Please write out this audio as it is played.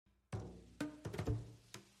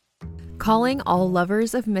Calling all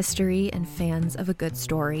lovers of mystery and fans of a good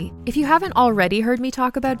story. If you haven't already heard me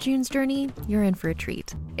talk about June's Journey, you're in for a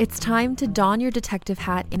treat. It's time to don your detective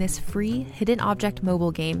hat in this free hidden object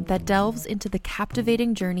mobile game that delves into the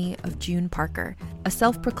captivating journey of June Parker, a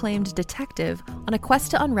self-proclaimed detective on a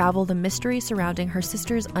quest to unravel the mystery surrounding her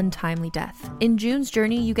sister's untimely death. In June's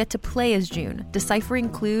Journey, you get to play as June, deciphering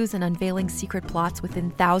clues and unveiling secret plots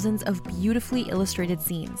within thousands of beautifully illustrated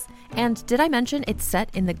scenes. And did I mention it's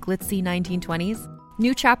set in the glitzy 1920s?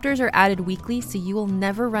 New chapters are added weekly, so you will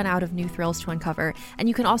never run out of new thrills to uncover, and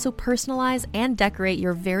you can also personalize and decorate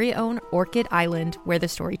your very own Orchid Island where the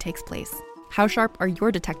story takes place. How sharp are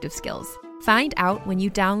your detective skills? Find out when you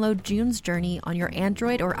download June's Journey on your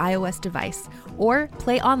Android or iOS device, or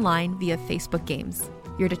play online via Facebook Games.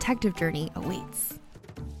 Your detective journey awaits.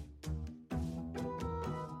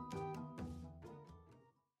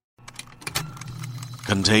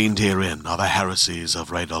 Contained herein are the heresies of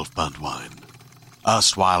Radolf Burntwine,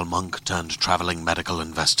 erstwhile monk turned traveling medical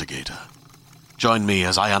investigator. Join me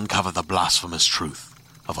as I uncover the blasphemous truth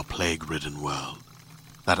of a plague-ridden world,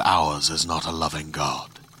 that ours is not a loving God,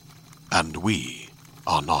 and we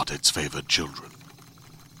are not its favored children.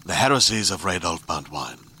 The heresies of Radolf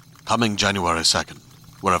Burntwine, coming January 2nd,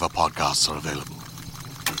 wherever podcasts are available.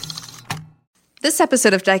 This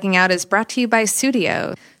episode of Diking Out is brought to you by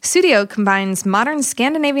Sudio. Sudio combines modern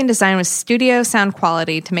Scandinavian design with studio sound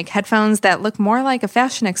quality to make headphones that look more like a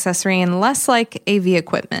fashion accessory and less like AV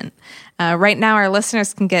equipment. Right now, our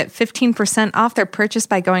listeners can get 15% off their purchase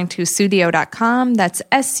by going to sudio.com. That's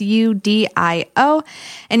SUDIO,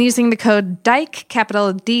 and using the code DYKE,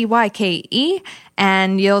 capital DYKE.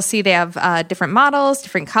 And you'll see they have different models,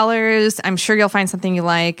 different colors. I'm sure you'll find something you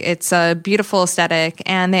like. It's a beautiful aesthetic,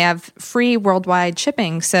 and they have free worldwide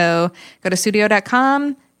shipping. So go to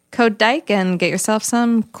sudio.com, code DYKE, and get yourself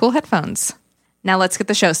some cool headphones. Now let's get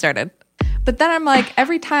the show started. But then I'm like,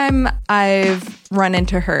 every time I've run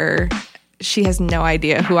into her, she has no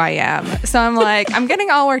idea who I am. So I'm like, I'm getting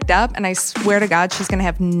all worked up, and I swear to God, she's going to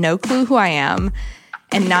have no clue who I am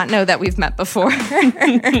and not know that we've met before,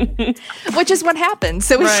 which is what happened.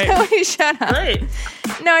 So we showed up. Right.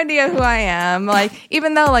 No idea who I am. Like,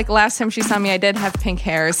 even though like last time she saw me, I did have pink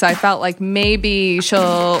hair, so I felt like maybe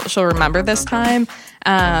she'll remember this time.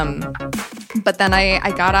 But then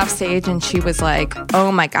I got off stage and she was like,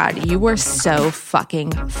 "Oh my God, you were so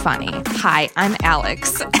fucking funny. Hi, I'm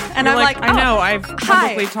Alex." And You're I'm like, I know, I've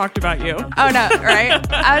probably talked about you. Oh no, right?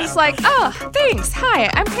 I was like, "Oh, thanks. Hi,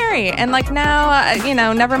 I'm Carrie." And like now,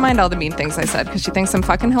 never mind all the mean things I said because she thinks I'm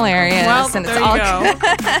fucking hilarious. Well, and there it's all you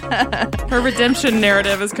go. Her redemption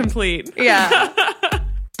narrative is complete. Yeah.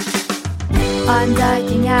 I'm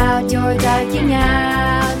diking out, you're diking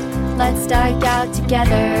out. Let's dike out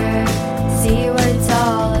together, see what it's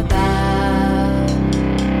all about.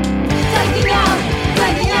 Diking out,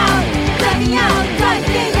 diking out, diking out,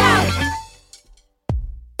 diking out.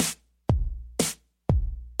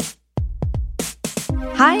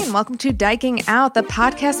 Hi, and welcome to Diking Out, the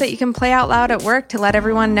podcast that you can play out loud at work to let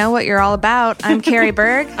everyone know what you're all about. I'm Carrie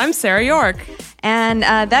Berg. I'm Sarah York. And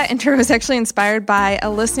that intro was actually inspired by a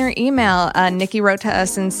listener email. Nikki wrote to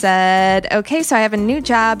us and said, "Okay, so I have a new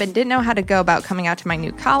job and didn't know how to go about coming out to my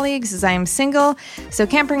new colleagues as I am single, so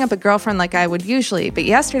can't bring up a girlfriend like I would usually. But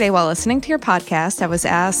yesterday while listening to your podcast, I was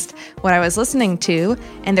asked what I was listening to,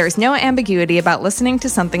 and there is no ambiguity about listening to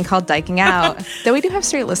something called Diking Out." Though we do have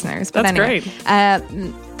straight listeners. But that's anyway,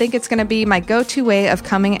 great. Think it's going to be my go-to way of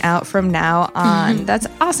coming out from now on. That's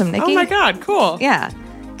awesome, Nikki. Oh my God, cool. Yeah.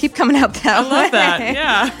 Keep coming out that way. I love that,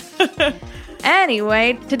 yeah.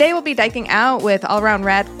 Anyway, today we'll be diking out with all-around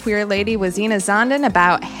rad queer lady Wazina Zondon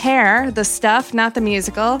about Hair, the stuff, not the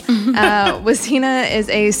musical. Wazina is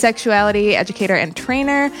a sexuality educator and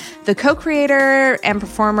trainer, the co-creator and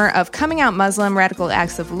performer of Coming Out Muslim, Radical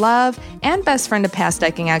Acts of Love, and best friend of past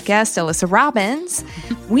diking out guest, Alyssa Robbins.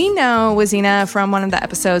 We know Wazina from one of the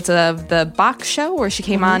episodes of The Box Show where she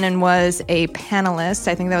came on and was a panelist.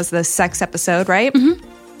 I think that was the sex episode, right? Mm-hmm.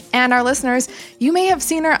 And our listeners, you may have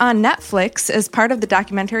seen her on Netflix as part of the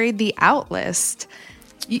documentary The Outlist.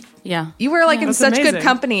 You were like in such amazing. Good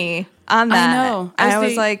company on that. I know. I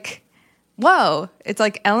was like, whoa. It's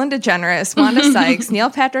like Ellen DeGeneres, Wanda Sykes, Neil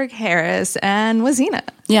Patrick Harris, and Wazina.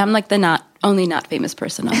 Yeah, I'm like the only not famous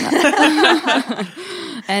person on that.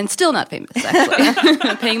 And still not famous,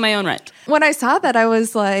 actually. Paying my own rent. When I saw that, I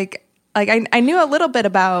was like I knew a little bit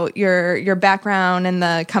about your background in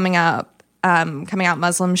the Coming Out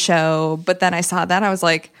Muslim show, but then I saw that I was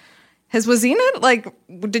like, has Wazina,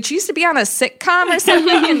 did she used to be on a sitcom or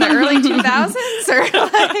something in the early 2000s? Or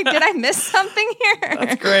did I miss something here?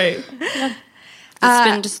 That's great.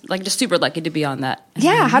 It's been just super lucky to be on that.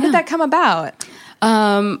 Yeah. How did that come about?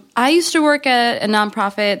 I used to work at a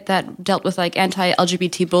nonprofit that dealt with like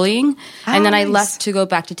anti-LGBT bullying, and then I left to go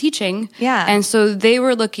back to teaching. Yeah. And so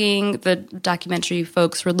the documentary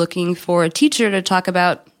folks were looking for a teacher to talk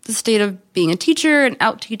about the state of being a teacher, an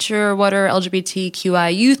out teacher, what are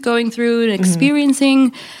LGBTQI youth going through and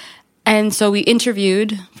experiencing. And so we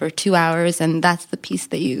interviewed for 2 hours, and that's the piece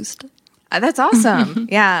they used. That's awesome.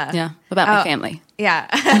 Yeah. Yeah, about my family. Yeah.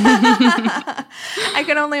 I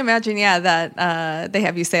can only imagine, that they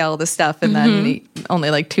have you say all this stuff and then only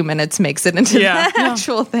like 2 minutes makes it into the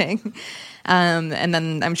actual thing. And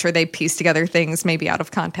then I'm sure they piece together things maybe out of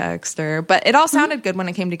context but it all sounded good when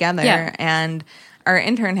it came together. Yeah. And our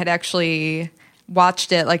intern had actually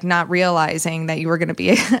watched it, like not realizing that you were going to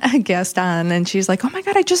be a guest on. And she's like, oh my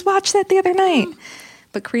God, I just watched that the other night.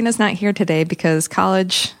 But Karina's not here today because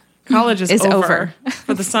college is over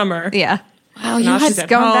for the summer. Yeah. Wow, Now she's she's at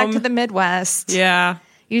going back home. to the Midwest. Yeah.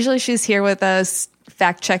 Usually she's here with us,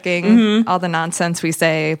 fact checking all the nonsense we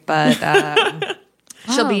say, but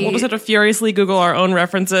she'll be. We'll just have to furiously Google our own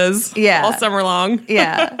references all summer long.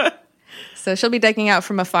 Yeah. So she'll be decking out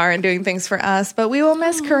from afar and doing things for us, but we will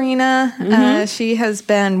miss Karina. She has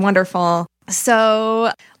been wonderful.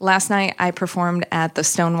 So last night I performed at the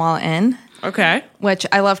Stonewall Inn. Okay. Which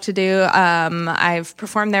I love to do. I've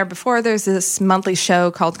performed there before. There's this monthly show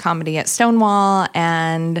called Comedy at Stonewall,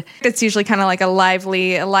 and it's usually kind of like a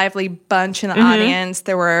lively bunch in the audience.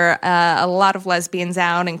 There were a lot of lesbians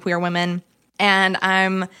out and queer women, and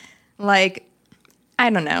I'm like, I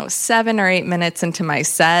don't know, 7 or 8 minutes into my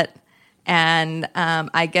set, and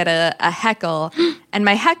I get a heckle, and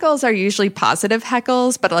my heckles are usually positive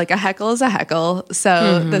heckles, but like a heckle is a heckle.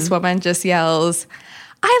 So this woman just yells,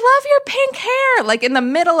 I love your pink hair, like in the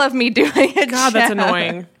middle of me doing a God, that's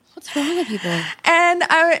annoying. What's wrong with people? And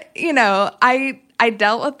I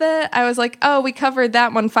dealt with it. I was like, oh, we covered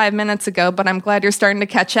that one 5 minutes ago, but I'm glad you're starting to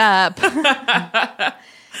catch up. Because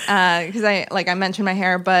I mentioned my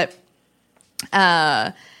hair, but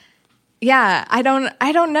yeah, I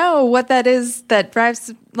don't know what that is that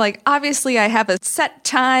drives, like, obviously I have a set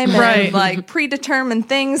time and like predetermined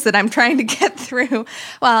things that I'm trying to get through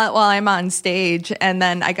while I'm on stage. And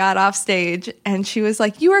then I got off stage and she was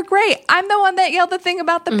like, you were great. I'm the one that yelled the thing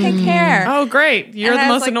about the pink hair. Oh, great. You're And the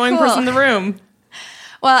I was most like, annoying cool. person in the room.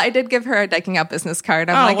 Well, I did give her a Decking Out business card.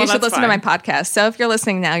 I'm like, you should listen to my podcast. So if you're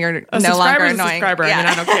listening now, you're no longer annoying. Subscriber. Yeah. I mean,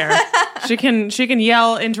 I don't care. She can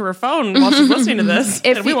yell into her phone while she's listening to this,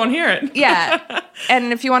 and we won't hear it. Yeah.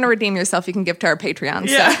 And if you want to redeem yourself, you can give to our Patreon.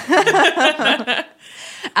 Yeah.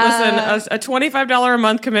 So. Listen, a $25 a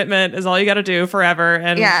month commitment is all you got to do forever.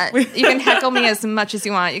 And yeah, you can heckle me as much as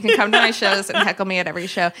you want. You can come to my shows and heckle me at every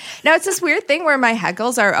show. Now, it's this weird thing where my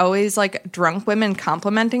heckles are always like drunk women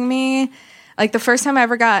complimenting me. Like the first time I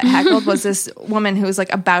ever got heckled was this woman who was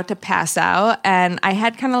like about to pass out, and I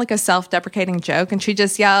had kind of like a self-deprecating joke, and she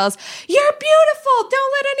just yells, "You're beautiful!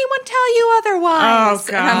 Don't let anyone tell you otherwise."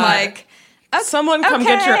 Oh, God. And I'm like, someone come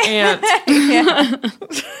get your aunt.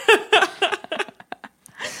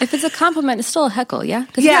 If it's a compliment, it's still a heckle, yeah?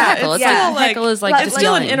 Because Yeah, it's a heckle. it's It's still like, heckle is like it's just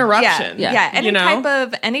still an yelling. interruption. Yeah. Any you know?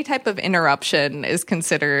 type of interruption is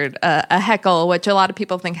considered a heckle, which a lot of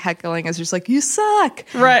people think heckling is just like, you suck.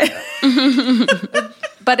 Right.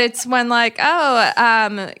 But it's when like,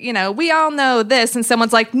 we all know this, and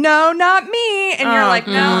someone's like, no, not me, and you're like,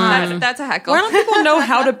 no, that's a heckle. Why don't people know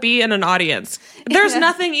how to be in an audience? There's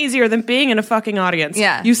nothing easier than being in a fucking audience.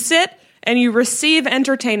 Yeah. You sit and you receive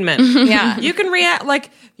entertainment. Yeah. You can react,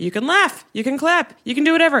 like, you can laugh, you can clap, you can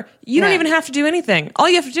do whatever. You don't Yeah. even have to do anything. All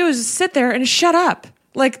you have to do is just sit there and shut up.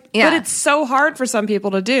 Like, Yeah. but it's so hard for some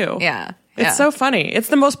people to do. Yeah. It's so funny. It's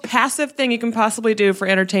the most passive thing you can possibly do for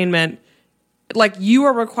entertainment. Like, you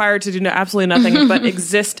are required to do absolutely nothing but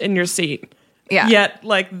exist in your seat. Yeah. Yet,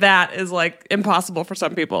 like, that is, like, impossible for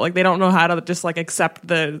some people. Like, they don't know how to just, like, accept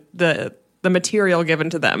the material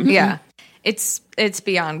given to them. Yeah. It's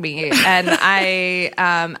beyond me. And I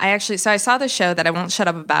actually, so I saw the show that I won't shut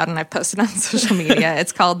up about, and I posted on social media.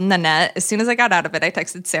 It's called Nanette. As soon as I got out of it, I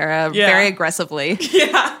texted Sarah very aggressively.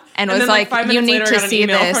 Yeah. And was then, like, 5 you minutes need later, to I got an see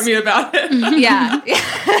email this. from you about it. Yeah.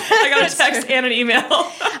 I got a text and an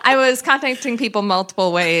email. I was contacting people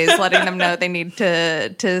multiple ways, letting them know they need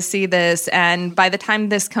to see this. And by the time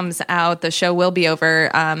this comes out, the show will be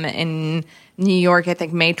over in New York. I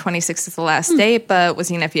think May 26th is the last date. But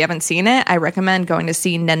Wazina, if you haven't seen it, I recommend going to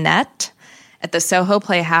see Nanette at the Soho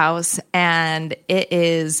Playhouse. And it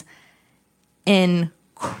is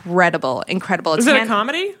incredible. It's Is it a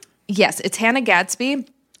comedy? Yes, it's Hannah Gadsby.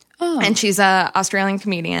 And she's a Australian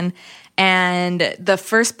comedian. And the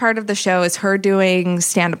first part of the show is her doing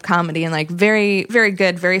stand-up comedy and like very, very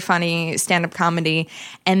good, very funny stand-up comedy.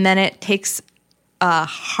 And then it takes a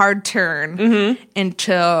hard turn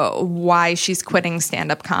into why she's quitting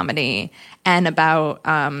stand-up comedy and about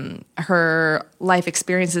her life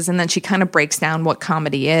experiences. And then she kind of breaks down what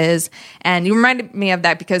comedy is. And you reminded me of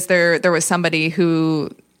that because there was somebody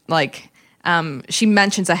who like she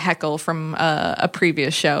mentions a heckle from a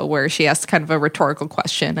previous show where she asked kind of a rhetorical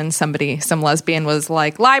question and some lesbian was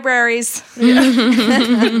like, libraries.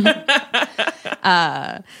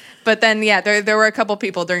 But then, yeah, there were a couple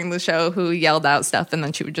people during the show who yelled out stuff and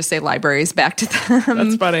then she would just say libraries back to them.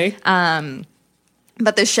 That's funny.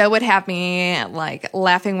 But the show would have me like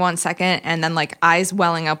laughing 1 second and then like eyes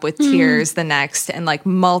welling up with tears the next, and like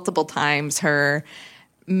multiple times her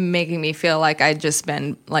making me feel like I'd just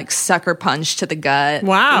been like sucker punched to the gut.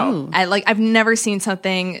 Wow. I've never seen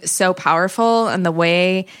something so powerful, and the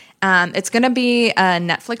way it's going to be a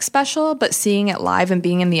Netflix special, but seeing it live and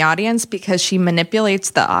being in the audience, because she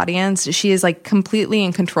manipulates the audience. She is like completely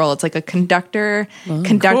in control. It's like a conductor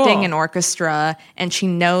conducting an orchestra, and she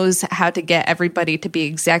knows how to get everybody to be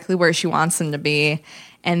exactly where she wants them to be.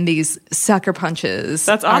 And these sucker punches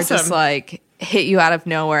That's are awesome. just like hit you out of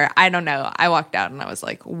nowhere. I don't know. I walked out and I was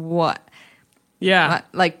like, what? Yeah.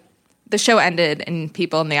 Like the show ended and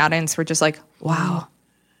people in the audience were just like, wow.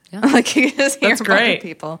 Like you just hear That's from other great.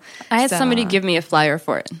 people. I had So, somebody give me a flyer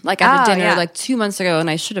for it, like at a dinner, yeah. like 2 months ago, and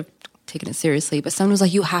I should have taken it seriously. But someone was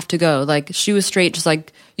like, "You have to go." Like she was straight, just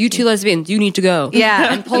like, "You two lesbians, you need to go."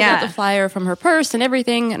 Yeah, and pulled yeah. out the flyer from her purse and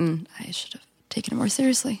everything, and I should have taken it more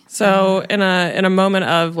seriously. So in a moment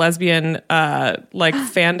of lesbian like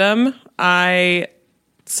fandom, I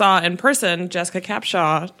saw in person Jessica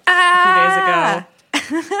Capshaw a few days ago.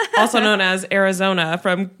 Also known as Arizona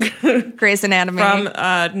from Grey's Anatomy. from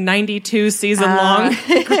 92 season long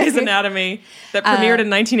Grey's Anatomy that premiered in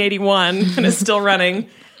 1981 and is still running.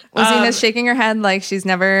 Zina's shaking her head like she's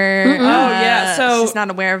never. Oh yeah, so she's not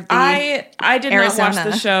aware of the. I did not watch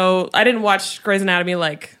Arizona. the show. I didn't watch Grey's Anatomy.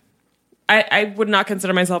 Like I would not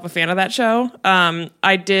consider myself a fan of that show.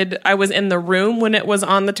 I was in the room when it was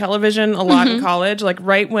on the television a lot in college. Like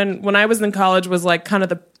right when I was in college was like kind of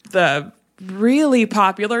the really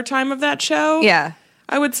popular time of that show. Yeah.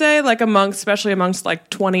 I would say like especially amongst like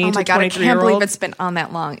 20 Oh to my god! I 23 can't year believe olds. it's been on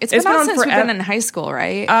that long. It's It's been been on on since we've forever. been in high school,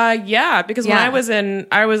 right? Yeah, because when Yeah.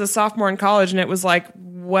 I was a sophomore in college, and it was like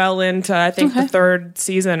well into I think the third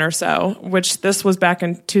season or so, which this was back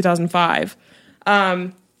in 2005.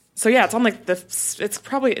 So yeah, it's on like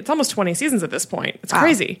it's almost 20 seasons at this point. It's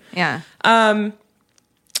crazy. Yeah.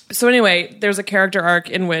 So anyway, there's a character arc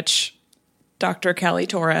in which Dr. Kelly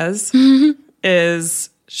Torres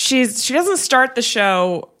she doesn't start the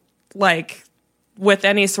show like with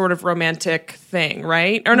any sort of romantic thing,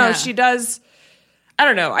 right? Or no, Yeah. she does. I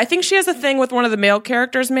don't know. I think she has a thing with one of the male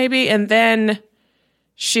characters maybe, and then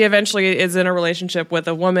she eventually is in a relationship with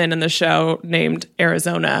a woman in the show named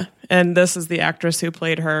Arizona. And this is the actress who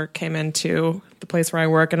played her, came into the place where I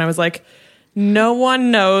work, and I was like, no one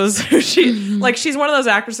knows who she like she's one of those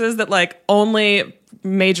actresses that like only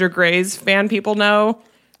major Grey's fan people know.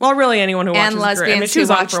 Well, really anyone who watches And Grey. I mean, lesbians she was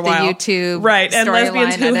who on watch for a the while. YouTube right, and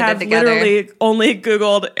lesbians storyline who edited have together. literally only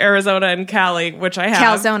Googled Arizona and Cali, which I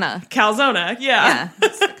have. Calzona, Yeah.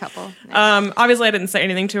 It's a couple. Obviously, I didn't say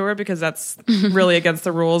anything to her because that's really against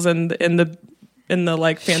the rules in the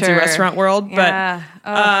like fancy Sure. restaurant world. Yeah.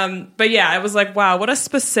 But yeah, it was like, wow, what a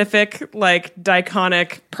specific like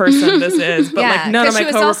diconic person this is. But Yeah, like none of 'cause my she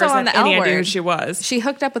was also coworkers on had the any L idea who Word. she was. She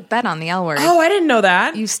hooked up with Ben on the L Word. Oh, I didn't know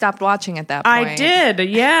that. You stopped watching at that point. I did.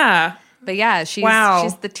 Yeah. But yeah, she's Wow.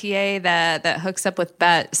 the TA that hooks up with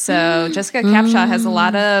Bet. So Jessica Capshaw has a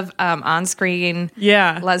lot of on-screen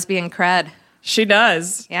Yeah. lesbian cred. She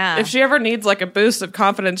does. Yeah. If she ever needs like a boost of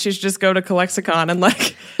confidence, she should just go to Calexicon and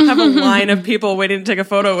like have a line of people waiting to take a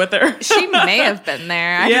photo with her. She may have been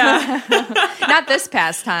there. Yeah. Not this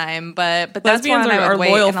past time, but that's Lesbians one I are would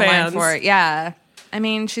wait loyal in a line fans. for. Yeah. I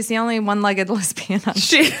mean, she's the only one-legged lesbian on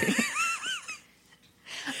She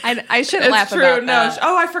I shouldn't It's laugh true. about No. that.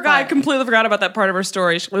 I forgot. I But- completely forgot about that part of her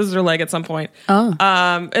story. She loses her leg at some point. Oh.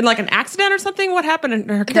 In like an accident or something. What happened in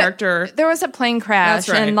her character? There was a plane crash, That's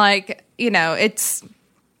right. and like, it's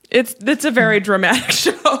It's a very dramatic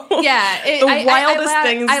show. yeah, the wildest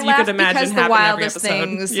things I you laugh could imagine because happen the every wildest episode.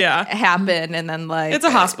 things Yeah. happen, and then like It's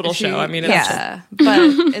a hospital show. I mean, it's yeah, but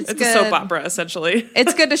it's It's good. a soap opera essentially.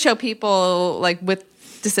 It's good to show people like with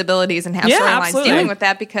disabilities and have Yeah, storylines absolutely. dealing with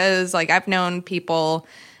that, because like I've known people,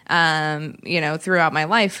 throughout my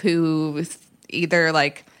life who either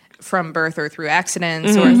like from birth or through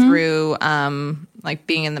accidents or through like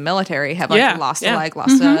being in the military have like lost a leg,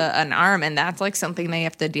 lost an arm, and that's like something they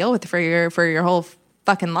have to deal with for your whole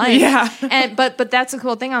fucking life. Yeah. And but that's the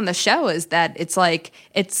cool thing on the show is that it's like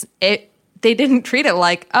they didn't treat it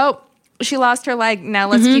like, oh, she lost her leg, now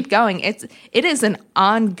let's keep going. It is an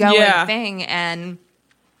ongoing thing, and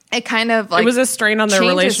it kind of like it was a strain on their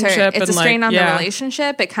relationship. It's a strain on the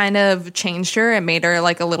relationship. It kind of changed her. It made her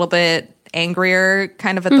like a little bit angrier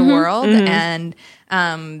kind of at the world, and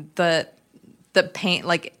the pain,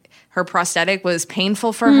 like her prosthetic was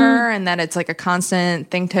painful for her, and that it's like a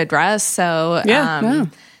constant thing to address. So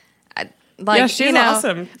like, she's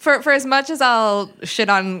awesome. For as much as I'll shit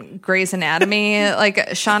on Grey's Anatomy, like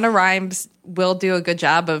Shonda Rhimes will do a good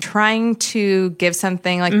job of trying to give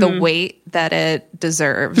something like the weight that it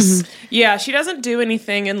deserves. Yeah, she doesn't do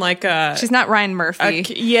anything in like a. She's not Ryan Murphy.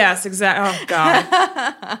 Yes, exactly. Oh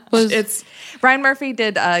God, it's Ryan Murphy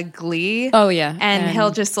did Glee. Oh yeah, and he'll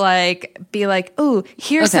just like be like, "Oh,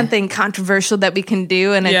 here's something controversial that we can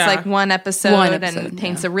do," and it's like one episode and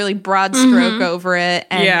paints a really broad stroke over it,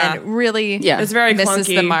 and then it really it's very misses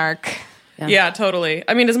clunky. the mark. Yeah, totally.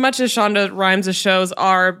 I mean, as much as Shonda Rhimes' shows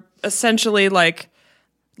are essentially like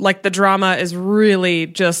the drama is really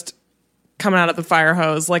just coming out of the fire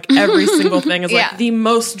hose. Like every single thing is like the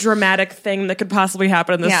most dramatic thing that could possibly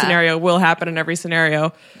happen in this scenario will happen in every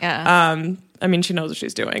scenario. Yeah. I mean, she knows what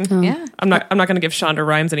she's doing. Yeah. I'm not going to give Shonda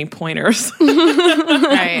Rhimes any pointers.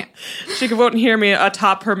 Right. She could vote and hear me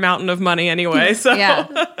atop her mountain of money anyway. So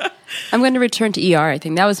I'm going to return to ER. I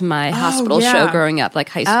think that was my hospital show growing up, like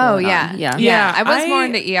high school. Oh, yeah. I was more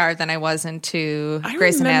into ER than I was into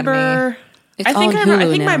Grey's Anatomy. It's I think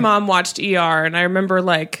now. my mom watched ER, and I remember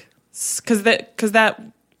like because that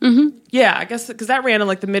I guess because that ran in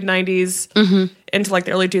like the mid '90s into like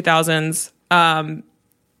the early 2000s.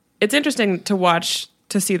 It's interesting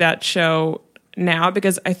to see that show now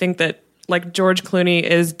because I think that like George Clooney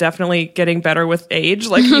is definitely getting better with age.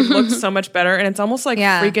 Like he looks so much better, and it's almost like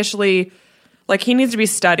freakishly like he needs to be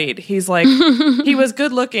studied. He's like he was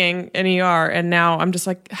good looking in ER, and now I'm just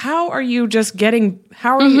like, how are you just getting?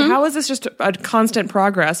 How are you? How is this just a constant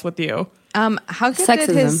progress with you? How good Sexism.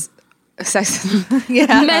 did his sexism?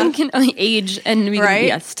 Yeah, Men can only age and we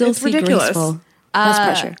can, still It's see ridiculous. graceful. Less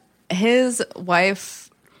pressure. his wife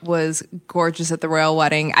was gorgeous at the royal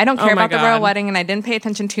wedding. I don't care my about the royal God. wedding, and I didn't pay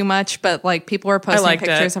attention too much, but like people were I posting liked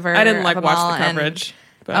pictures it. of her. I didn't like of them watch all, the and- coverage.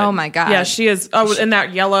 But Oh my God. Yeah, she is. Oh, in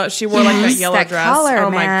that yellow, she wore like that Yes, yellow that dress. color,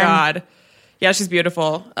 oh my man. God. Yeah, she's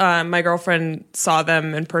beautiful. My girlfriend saw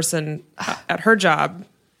them in person at her job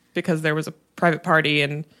because there was a private party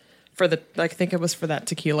and for the I think it was for that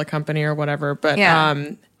tequila company or whatever. But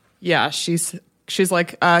she's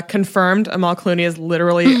like confirmed. Amal Clooney is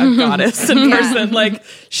literally a goddess in person. Like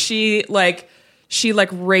she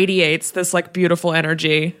radiates this like beautiful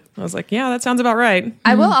energy. I was like, yeah, that sounds about right.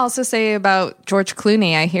 I will also say about George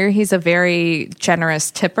Clooney, I hear he's a very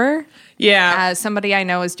generous tipper. Yeah. Somebody I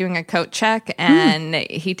know is doing a coat check, and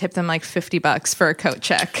he tipped him like $50 for a coat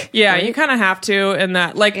check. Yeah, you kind of have to in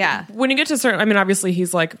that. Like, when you get to certain, I mean, obviously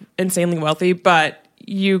he's like insanely wealthy, but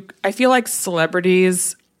I feel like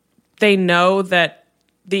celebrities, they know that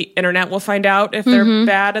the internet will find out if they're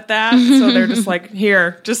bad at that. So they're just like,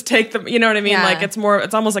 here, just take them. You know what I mean? Yeah. Like it's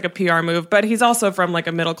almost like a PR move, but he's also from like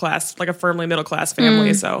a middle class, like a firmly middle class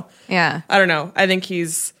family. So Yeah. I don't know. I think he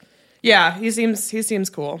seems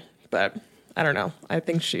cool, but I don't know. I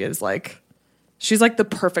think she's like the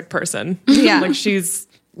perfect person. Yeah. Like she's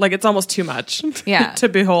like, it's almost too much Yeah. to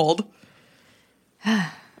behold.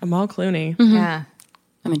 Amal Clooney. Yeah.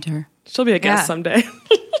 I'm into her. She'll be a guest Yeah. someday.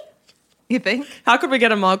 You think? How could we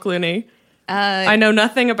get Amal Clooney? I know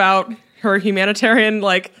nothing about her humanitarian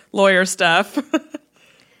like lawyer stuff.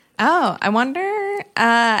 Oh, I wonder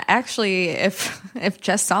actually if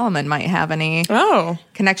Jess Solomon might have any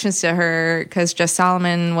connections to her, because Jess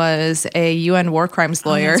Solomon was a UN war crimes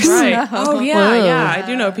lawyer. That's right. So- Oh yeah. I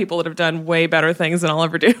do know people that have done way better things than I'll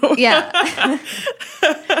ever do. Yeah.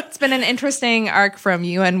 It's been an interesting arc from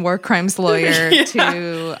UN war crimes lawyer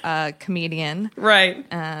to comedian. Right.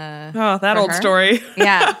 That old her. story.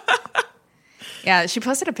 Yeah. Yeah, she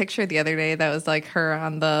posted a picture the other day that was like her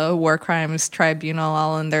on the war crimes tribunal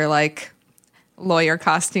all in their like lawyer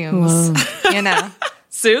costumes. You know.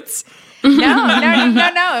 Suits. No,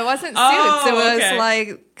 it wasn't suits. Oh, It was okay.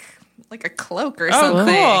 like a cloak or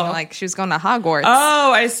something. cool. Like she was going to Hogwarts.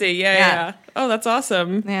 Oh, I see. Yeah. Yeah. Oh, that's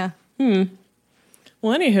awesome. Yeah.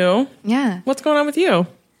 Well, anywho, Yeah. what's going on with you?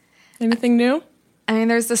 Anything new? I mean,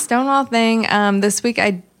 there's the Stonewall thing. This week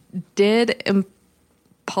I did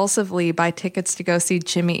impulsively buy tickets to go see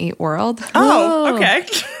Jimmy Eat World. Oh, okay.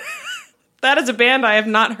 That is a band I have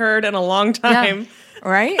not heard in a long time.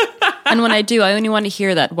 Right? And when I do, I only want to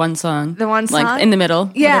hear that one song. The one song? Like in the middle.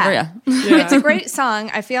 Yeah. Whatever, It's a great song.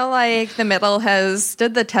 I feel like The Middle has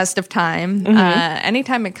stood the test of time.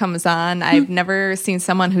 Anytime it comes on, I've never seen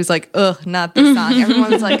someone who's like, ugh, not this song.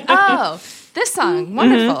 Everyone's like, oh, this song,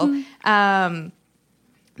 wonderful.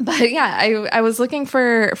 But yeah, I was looking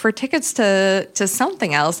for tickets to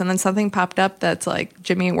something else, and then something popped up that's like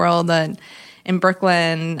Jimmy Eat World in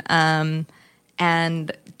Brooklyn,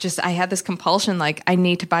 and just I had this compulsion, like I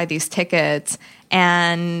need to buy these tickets,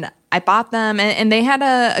 and I bought them, and they had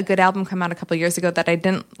a good album come out a couple years ago that I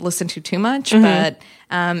didn't listen to too much, but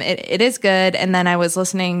it is good. And then I was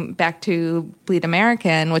listening back to Bleed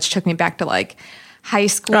American, which took me back to like high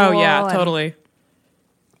school. Oh yeah, totally.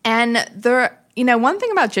 And there, one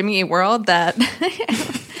thing about Jimmy Eat World that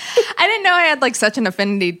I didn't know I had like such an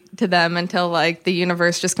affinity to them until like the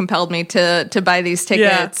universe just compelled me to buy these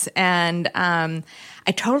tickets. Yeah. And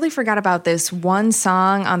I totally forgot about this one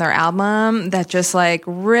song on their album that just like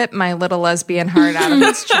ripped my little lesbian heart out of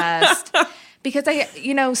its chest. Because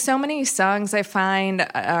so many songs I find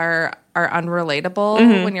are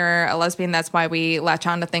unrelatable when you're a lesbian. That's why we latch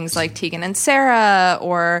on to things like Tegan and Sarah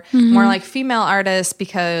or more like female artists,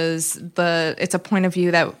 because it's a point of view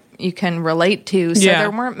that you can relate to. So there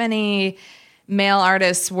weren't many male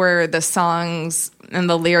artists where the songs and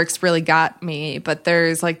the lyrics really got me, but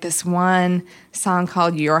there's like this one song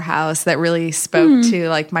called Your House that really spoke to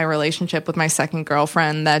like my relationship with my second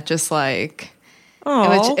girlfriend, that just like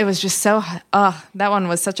it was just so that one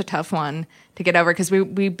was such a tough one to get over, because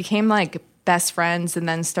we became like best friends and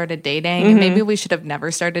then started dating, and maybe we should have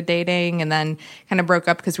never started dating, and then kind of broke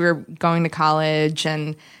up because we were going to college,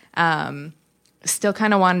 and still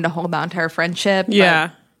kind of wanted to hold on to our friendship.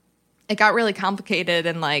 Yeah. It got really complicated,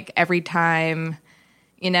 and like every time,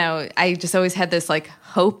 I just always had this like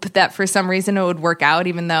hope that for some reason it would work out,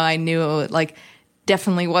 even though I knew it like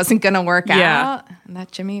definitely wasn't going to work out. And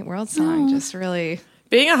that Jimmy Eat World song just really...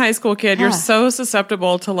 Being a high school kid, you're so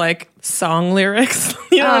susceptible to like song lyrics.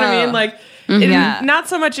 You know what I mean? Like, not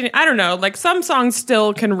so much, I don't know, like some songs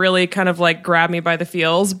still can really kind of like grab me by the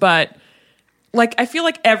feels, but like I feel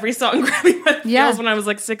like every song grabbed me by the feels when I was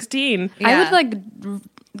like 16. Yeah. I would like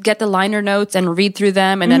get the liner notes and read through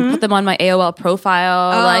them and then put them on my AOL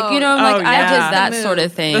profile. I did that sort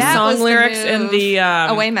of thing. The song lyrics in the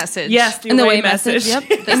away message. Yes, the in the away away message. message.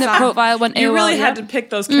 Yep. In the profile when You AOL, really had to pick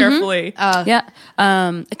those carefully. Yeah.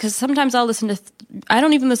 Because sometimes I'll listen to I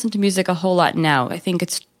don't even listen to music a whole lot now. I think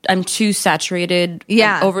I'm too saturated,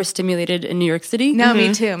 overstimulated in New York City. No,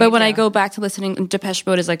 me too. But when I go back to listening, Depeche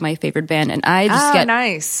Mode is like my favorite band, and I just get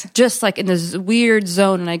nice. Just like in this weird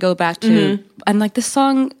zone, and I go back to, I'm like, this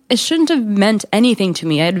song, it shouldn't have meant anything to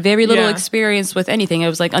me. I had very little experience with anything. I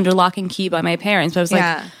was like under lock and key by my parents. But I was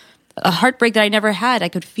like, a heartbreak that I never had, I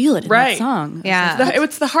could feel it in that song. Yeah.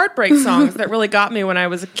 It's the heartbreak songs that really got me when I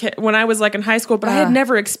was a kid, when I was like in high school, but I had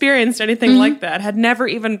never experienced anything like that. Had never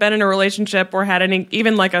even been in a relationship or had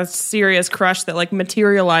even like a serious crush that like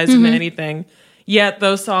materialized into anything. Yet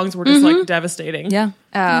those songs were just like devastating. Yeah.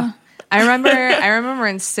 I remember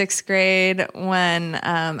in 6th grade when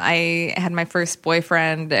I had my first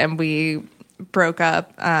boyfriend and we broke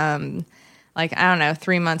up. Like, I don't know,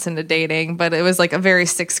 3 months into dating, but it was like a very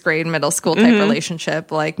 6th grade middle school type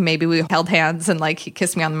relationship. Like maybe we held hands and like he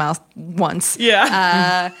kissed me on the mouth once.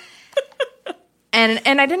 Yeah.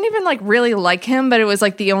 And I didn't even like really like him, but it was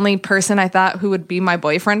like the only person I thought who would be my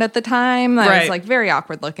boyfriend at the time. I was like very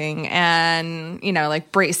awkward looking and,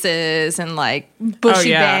 like braces and like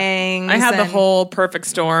bushy bangs. I had the whole perfect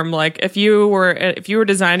storm. Like if you were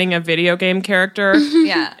designing a video game character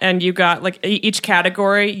and you got like each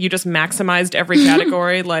category, you just maximized every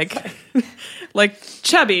category. Like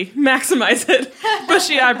chubby, maximize it.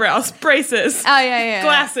 Bushy eyebrows, braces.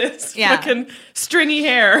 Glasses. Fucking stringy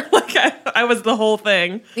hair. Like I was the whole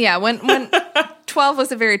thing. Yeah, when 12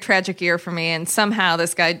 was a very tragic year for me, and somehow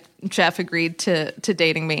this guy Jeff agreed to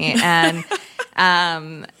dating me, and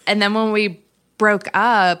then when we broke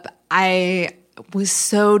up, I was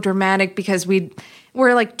so dramatic because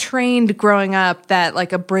we're like trained growing up that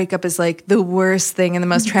like a breakup is like the worst thing and the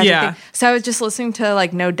most tragic thing. So I was just listening to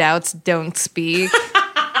like No Doubt's Don't Speak.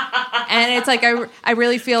 And it's like I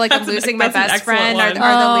really feel like I'm losing my best friend are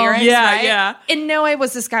the lyrics, right? Yeah. In no way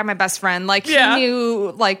was this guy my best friend. Like he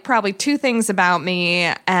knew like probably 2 things about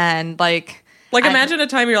me, and like imagine a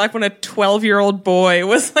time in your life when a 12-year-old boy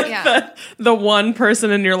was like the one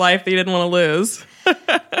person in your life that you didn't want to lose.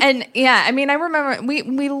 And yeah, I mean, I remember we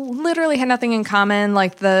literally had nothing in common.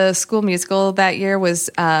 Like the school musical that year was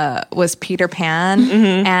Peter Pan,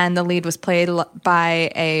 and the lead was played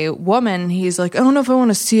by a woman. He's like, I don't know if I want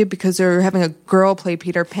to see it because they're having a girl play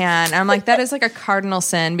Peter Pan. And I'm like, that is like a cardinal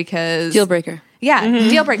sin because Deal breaker. Yeah,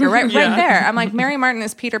 deal breaker, right there. I'm like, Mary Martin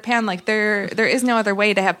is Peter Pan. Like there is no other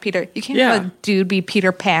way to have Peter. You can't have a dude be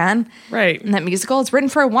Peter Pan, Right. in that musical. It's written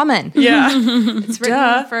for a woman. Yeah. It's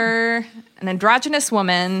written for an androgynous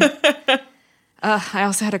woman. I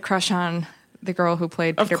also had a crush on the girl who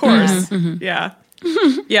played Peter Of course. Pan. Yeah.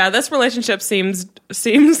 Yeah, this relationship seems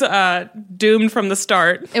doomed from the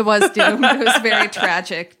start. It was doomed. It was very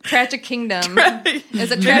tragic. Tragic Kingdom.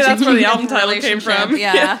 It's a tragic that's where the Kingdom album title came relationship. from.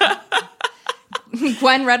 Yeah.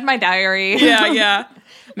 Gwen read my diary. Yeah.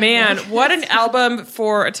 Man, what an album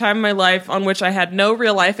for a time in my life on which I had no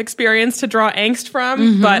real life experience to draw angst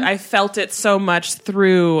from, but I felt it so much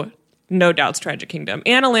through No Doubt's Tragic Kingdom.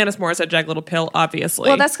 And Alanis Morissette, Jagged Little Pill, obviously.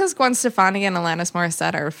 Well, that's because Gwen Stefani and Alanis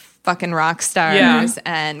Morissette are fucking rock stars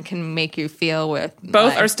and can make you feel with...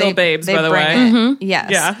 Both are still babes, by the way.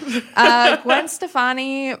 Yes. Yeah. Gwen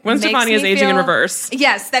Stefani is aging in reverse.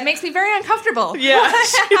 Yes, that makes me very uncomfortable. Yeah.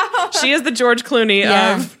 She is the George Clooney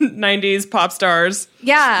of 90s pop stars.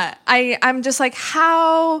 Yeah. I'm just like,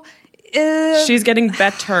 how... She's getting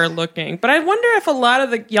better looking. But I wonder if a lot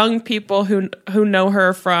of the young people who know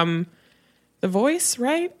her from The Voice,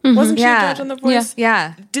 right? Wasn't she a judge on The Voice?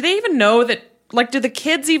 Yeah. Do they even know that, like, do the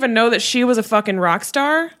kids even know that she was a fucking rock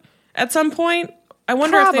star at some point? I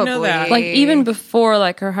wonder if they know that. Like, even before,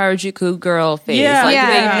 like, her Harajuku girl phase. Yeah. Like, Yeah,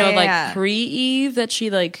 they yeah, know, yeah, like, yeah. pre-Eve that she,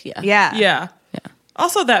 like, Yeah. Yeah.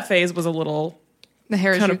 Also, that phase was a little The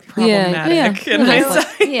hair kind of is... problematic in Yeah.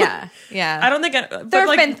 hindsight. Yeah. I don't think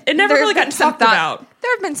it never really got talked about.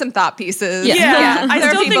 There have been some thought pieces. Yeah, I There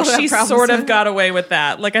are still people think who have she problems sort of with it. got away with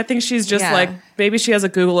that. Like, I think she's just Yeah. like, maybe she has a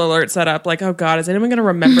Google alert set up. Like, oh God, is anyone going to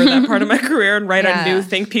remember that part of my career and write a new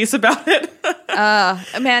think piece about it?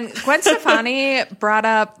 Man, Gwen Stefani brought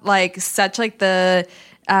up like such like the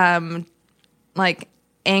like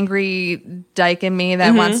angry dyke in me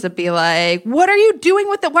that wants to be like, what are you doing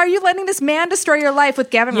with it? Why are you letting this man destroy your life with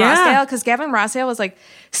Gavin Rossdale? Because Gavin Rossdale was like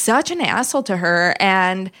such an asshole to her.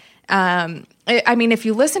 And I mean, if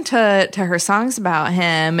you listen to her songs about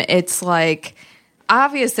him, it's like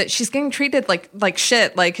obvious that she's getting treated like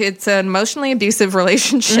shit. Like it's an emotionally abusive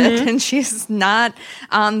relationship, and she's not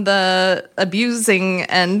on the abusing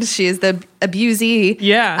end. She is the abusee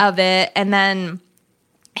of it. And then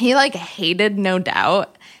he like hated No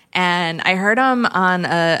Doubt. And I heard him on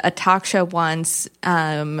a talk show once,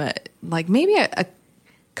 like maybe a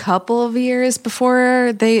couple of years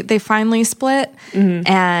before they finally split.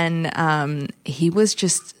 And he was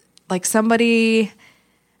just like somebody,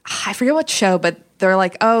 I forget what show, but they're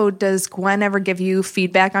like, oh, does Gwen ever give you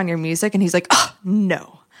feedback on your music? And he's like, oh,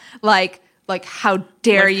 no. Like how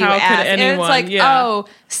dare Like, you how could ask? And anyone? it's like, Yeah. oh,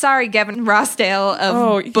 sorry, Gavin Rossdale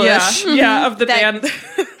of Bush. Yeah, of the That-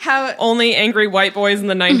 band. How Only angry white boys in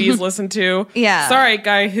the 90s listened to. Yeah. Sorry,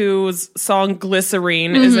 guy whose song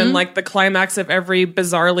Glycerine is in like the climax of every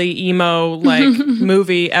bizarrely emo like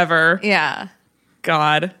movie ever. yeah.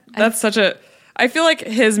 God. That's such a I feel like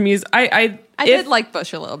his music I did like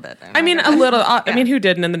Bush a little bit. I mean a little I mean who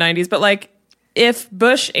didn't in the 90s, but like if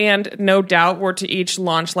Bush and No Doubt were to each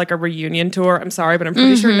launch like a reunion tour, I'm sorry, but I'm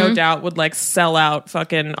pretty sure No Doubt would like sell out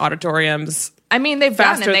fucking auditoriums. I mean, they've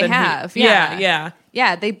done faster it. They than have. he, Yeah.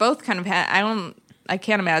 yeah. They both kind of had. I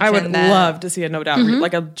can't imagine. I would that. love to see a No Doubt,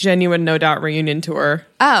 like a genuine No Doubt reunion tour.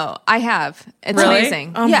 Oh, I have. It's Really?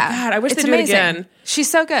 amazing. Oh my yeah. God, I wish It's they'd do it amazing. again. She's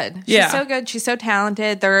so good. Yeah. She's so good. She's so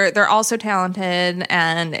talented. They're all so talented,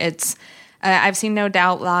 and it's. I've seen No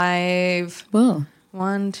Doubt live. Whoa.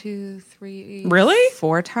 1, 2, 3, Really?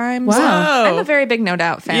 4 times. Wow. I'm a very big No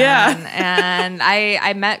Doubt fan. Yeah. And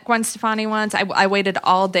I met Gwen Stefani once. I waited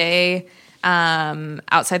all day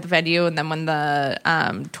outside the venue, and then when the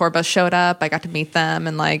tour bus showed up, I got to meet them,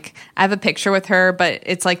 and like I have a picture with her, but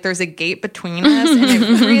it's like there's a gate between us, and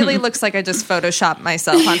it really looks like I just photoshopped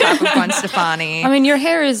myself on top of Gwen Stefani. I mean, your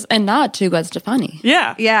hair is a nod to Gwen Stefani.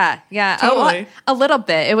 Yeah. Yeah. Totally. A little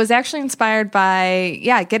bit. It was actually inspired by,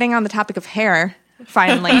 getting on the topic of hair,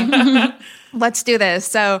 finally. Let's do this.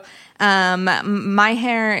 So, my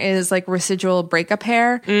hair is like residual breakup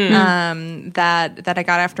hair, that I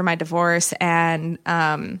got after my divorce. And,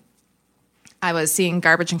 I was seeing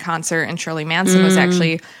Garbage in concert, and Shirley Manson was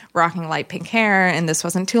actually rocking light pink hair, and this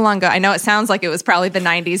wasn't too long ago. I know it sounds like it was probably the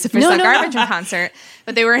 90s if I saw Garbage in concert,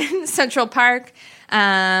 but they were in Central Park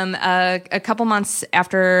a couple months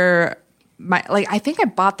after I think I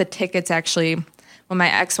bought the tickets actually when my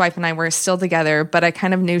ex-wife and I were still together, but I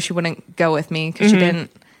kind of knew she wouldn't go with me because she didn't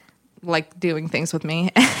like doing things with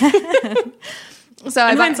me. So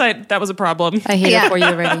In hindsight, that was a problem. I hate her for you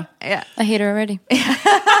already. Yeah. I hate her already. Good.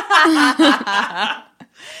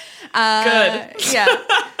 Yeah.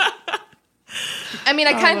 I mean,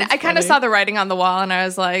 I kind of saw the writing on the wall, and I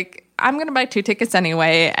was like, I'm going to buy 2 tickets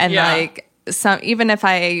anyway, and like, even if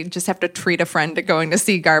I just have to treat a friend to going to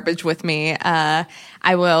see Garbage with me,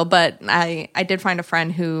 I will. But I did find a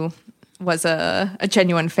friend who was a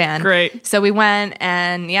genuine fan. Great. So we went,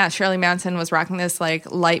 and Shirley Manson was rocking this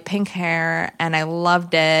like light pink hair, and I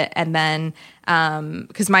loved it. And then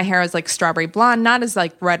because my hair was like strawberry blonde, not as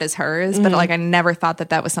like red as hers, but like I never thought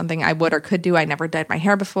that was something I would or could do. I never dyed my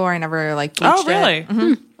hair before. I never like bleached Oh, really?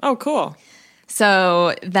 it. Oh, cool.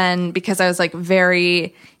 So then, because I was like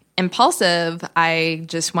very impulsive, I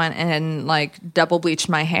just went and like double bleached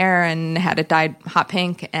my hair and had it dyed hot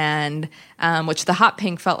pink, and which the hot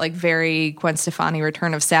pink felt like very Gwen Stefani,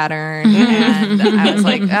 Return of Saturn, and I was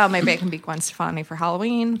like, oh, maybe I can be Gwen Stefani for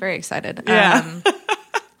Halloween. Very excited. Yeah.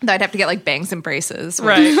 Though I'd have to get like bangs and braces.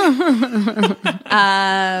 Right.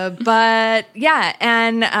 But yeah,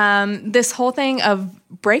 and this whole thing of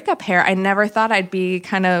breakup hair, I never thought I'd be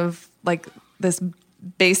kind of like this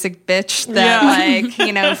basic bitch that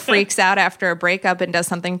like, freaks out after a breakup and does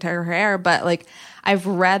something to her hair. But like, I've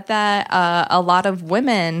read that a lot of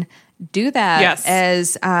women do that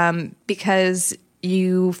as because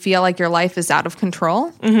you feel like your life is out of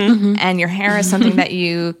control, and your hair is something that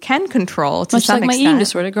you can control to Much some like my extent. eating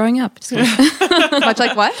disorder growing up. Just kidding. Much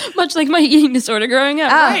like what? Much like my eating disorder growing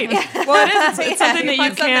up. Right. Well, it is. It's something that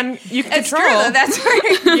you can It's control. true. That's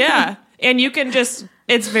right. Yeah. And you can just,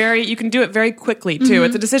 you can do it very quickly too.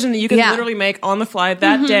 It's a decision that you can literally make on the fly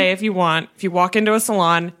that day if you want. If you walk into a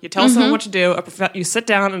salon, you tell someone what to do, you sit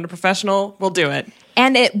down and a professional will do it.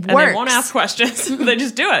 And it works. And they won't ask questions. They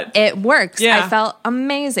just do it. It works. Yeah. I felt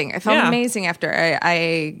amazing. I felt amazing after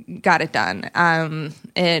I got it done. I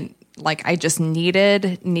just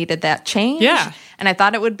needed that change. Yeah. And I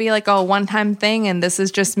thought it would be like a one-time thing, and this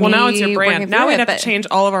is just me. Well, now it's your working brand. Now through we'd it, have to but change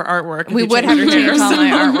all of our artwork. if we you would change have to your change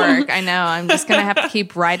hair. all my artwork. I know. I'm just going to have to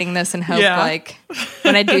keep writing this and hope, like,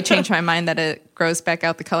 when I do change my mind that it grows back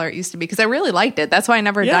out the color it used to be. Because I really liked it. That's why I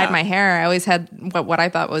never dyed my hair. I always had what I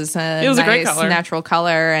thought was a a great nice color. natural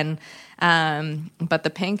color. And but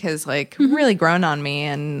the pink has, like, really grown on me.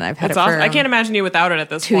 And I've had It's it for awesome. I can't imagine you without it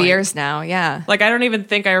at this 2 point. years now. Yeah. Like, I don't even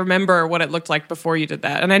think I remember what it looked like before you did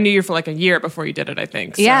that. And I knew you for like a year before you did it, I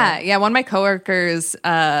think. So. Yeah. One of my coworkers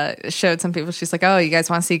showed some people. She's like, "Oh, you guys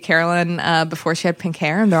want to see Carolyn before she had pink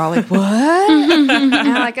hair?" And they're all like, "What?" And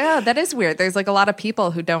I'm like, "Oh, that is weird." There's like a lot of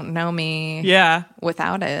people who don't know me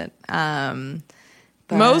without it.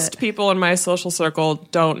 But most people in my social circle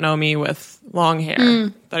don't know me with long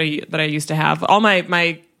hair that I used to have. All my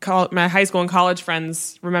high school and college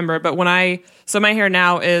friends remember, but so my hair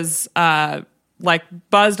now is like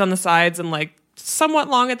buzzed on the sides and like somewhat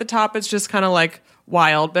long at the top. It's just kind of like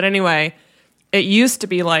wild. But anyway, it used to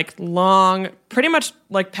be like long, pretty much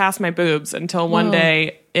like past my boobs until one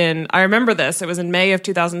day I remember this. It was in May of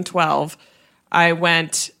 2012. I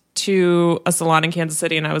went to a salon in Kansas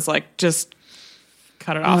City and I was like, just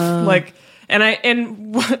cut it off.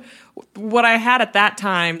 What I had at that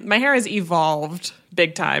time, my hair has evolved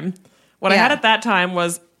big time. What I had at that time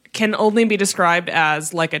can only be described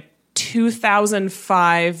as like a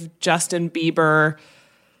 2005 Justin Bieber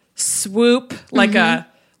swoop,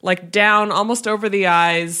 like down almost over the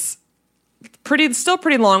eyes, still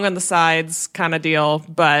pretty long on the sides kind of deal,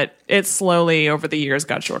 but it slowly over the years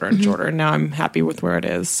got shorter and shorter. And now I'm happy with where it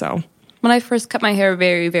is. So When I first cut my hair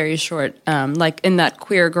very, very short, like in that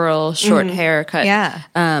queer girl short haircut,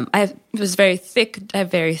 it was very thick. I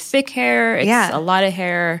have very thick hair. It's a lot of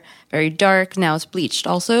hair, very dark. Now it's bleached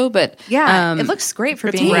also, but it looks great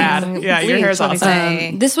for being rad. Yeah, your hair's bleached,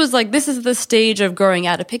 awesome. this is the stage of growing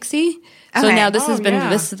out of pixie. So Okay. now this yeah.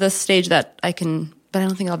 this is the stage that I can, but I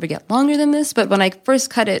don't think I'll ever get longer than this. But when I first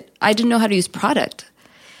cut it, I didn't know how to use product.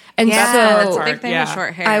 And Yeah, so that's a big thing with Yeah.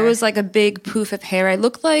 short hair. I was like a big poof of hair. I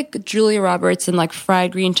looked like Julia Roberts in like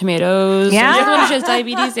Fried Green Tomatoes. Yeah. Is that the one who has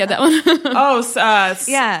diabetes? Yeah, that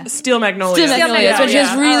one. Steel Magnolia. Steel Magnolias, but she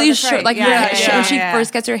has really that's short, right. like Yeah, when she yeah.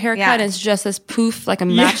 first gets her haircut, Yeah. and it's just this poof like a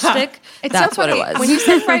matchstick. It's That's so what it funny. was. When you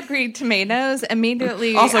said Fried Green Tomatoes,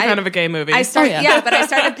 immediately Also kind of a gay movie. I started, Oh, yeah. but I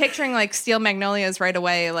started picturing like Steel Magnolias right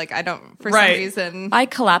away. Like I don't, for Right. some reason. I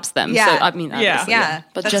collapsed them. Yeah. So I mean, obviously, Yeah.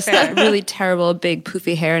 but That's just fair. that really terrible big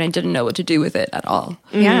poofy hair, and I didn't know what to do with it at all.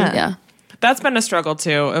 Yeah. Yeah. That's been a struggle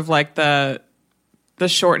too, of like the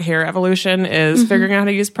short hair evolution is figuring out how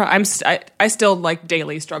to use I still like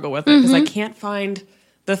daily struggle with it because I can't find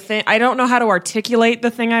the thing. I don't know how to articulate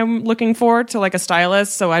the thing I'm looking for to like a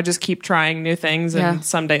stylist, so I just keep trying new things, and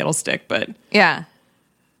someday it'll stick. But Yeah.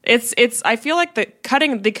 it's. I feel like the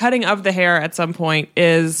cutting of the hair at some point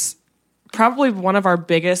is probably one of our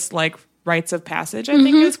biggest like rites of passage. I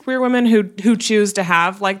think as queer women who choose to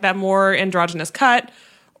have like that more androgynous cut,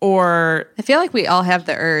 or I feel like we all have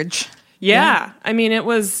the urge. yeah. I mean, it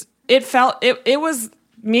was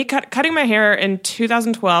me cutting my hair in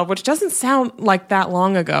 2012, which doesn't sound like that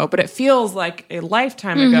long ago, but it feels like a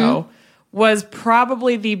lifetime ago, was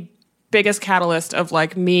probably the biggest catalyst of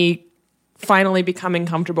like me finally becoming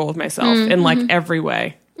comfortable with myself in like every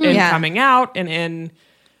way, in coming out and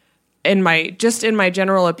in my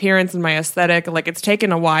general appearance and my aesthetic. Like, it's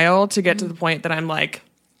taken a while to get to the point that I'm like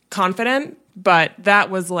confident, but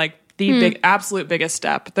that was like the absolute biggest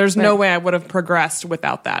step. There's no way I would have progressed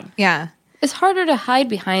without that. Yeah. It's harder to hide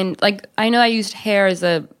behind. Like, I know I used hair as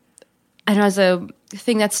a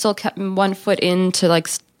thing that still kept one foot into like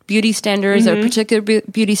beauty standards, or a particular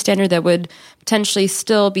beauty standard that would potentially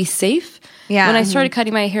still be safe. Yeah. When I started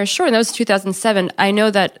cutting my hair short, and that was 2007, I know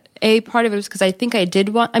that part of it was because I think I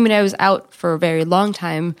I was out for a very long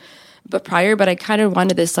time, but I kind of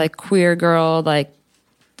wanted this like queer girl, like,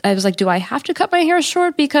 I was like, do I have to cut my hair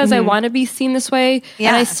short because I want to be seen this way? Yeah.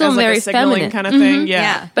 And I still am As like very a signaling feminine. kind of thing.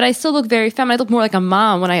 Yeah. But I still look very feminine. I look more like a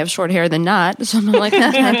mom when I have short hair than not. So I'm like,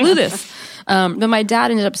 I blew this. But my dad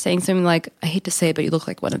ended up saying something like, I hate to say it, but you look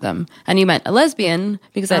like one of them. And he meant a lesbian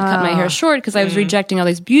because I'd cut my hair short because I was rejecting all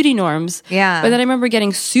these beauty norms. Yeah. But then I remember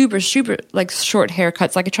getting super, super like short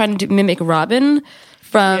haircuts. Like I tried to mimic Robin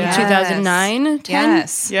from 2009, 10.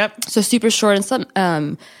 Yes. Yep. So super short and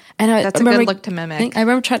some... And That's a remember, good look to mimic. I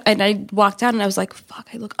remember trying, and I walked out and I was like, fuck,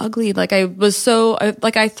 I look ugly. Like I was so,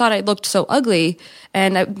 I thought I looked so ugly.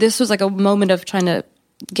 And this was like a moment of trying to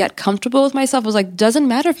get comfortable with myself. I was like, doesn't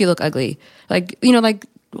matter if you look ugly. Like, you know, like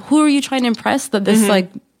who are you trying to impress? That this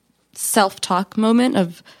like self-talk moment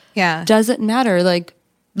of, doesn't matter. Like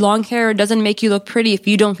long hair doesn't make you look pretty if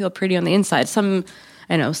you don't feel pretty on the inside.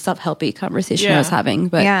 I know, self-helpy conversation I was having,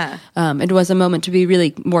 but it was a moment to be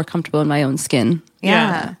really more comfortable in my own skin.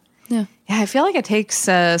 Yeah. Yeah, I feel like it takes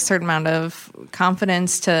a certain amount of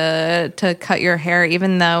confidence to cut your hair,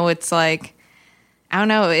 even though it's like, I don't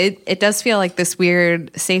know, it does feel like this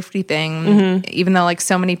weird safety thing, even though like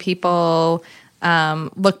so many people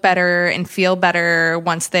look better and feel better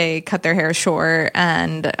once they cut their hair short.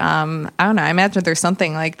 And I don't know, I imagine there's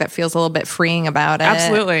something like that feels a little bit freeing about it.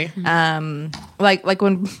 Absolutely. Like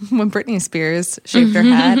when Britney Spears shaved her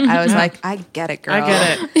head, I was like, I get it, girl. I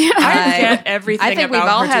get it. I get everything. I think about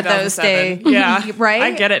we've all her had those 2007. days. Yeah, right?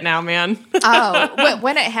 I get it now, man.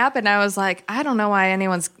 When it happened, I was like, I don't know why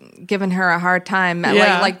anyone's giving her a hard time.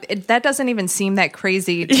 Yeah. That doesn't even seem that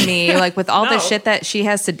crazy to me. Like with all the shit that she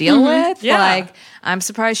has to deal with, Yeah. like I'm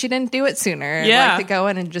surprised she didn't do it sooner. Yeah. Like to go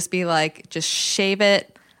in and just be like, just shave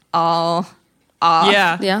it all off.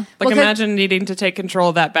 Yeah. Like Well, 'cause- imagine needing to take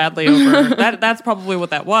control that badly over. That's probably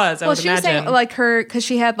what that was. I Well, would she was imagine. saying like because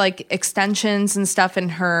she had like extensions and stuff in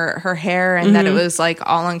her hair, and that it was like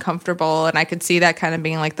all uncomfortable, and I could see that kind of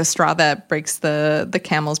being like the straw that breaks the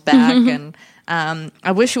camel's back. And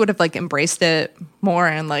I wish she would have like embraced it more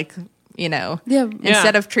and like, you know,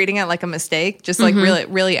 instead of treating it like a mistake, just like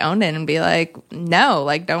really own it and be like, no,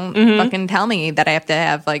 like don't fucking tell me that I have to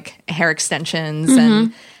have like hair extensions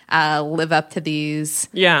and live up to these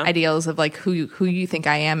ideals of like who you think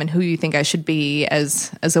I am and who you think I should be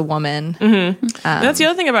as a woman. That's the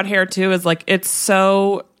other thing about hair too, is like it's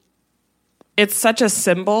such a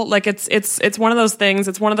symbol. Like it's one of those things.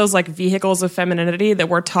 It's one of those like vehicles of femininity that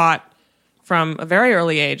we're taught from a very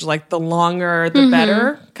early age, like the longer the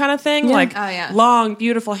better kind of thing. Like long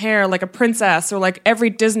beautiful hair, like a princess, or like every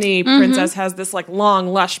Disney princess has this like long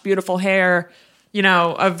lush beautiful hair, you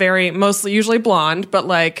know, mostly usually blonde, but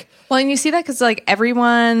like, well, and you see that because like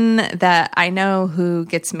everyone that I know who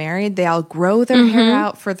gets married, they all grow their hair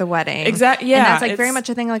out for the wedding. Exactly. Yeah, and that's like very much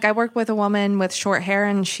a thing. Like I worked with a woman with short hair,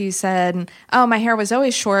 and she said, "Oh, my hair was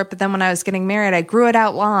always short, but then when I was getting married, I grew it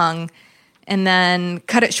out long." And then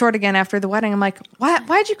cut it short again after the wedding. I'm like,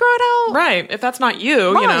 why'd you grow it out? right. If that's not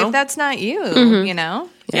you, Wrong, you know, if that's not you, you know?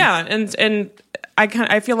 yeah. And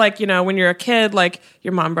I feel like, you know, when you're a kid, like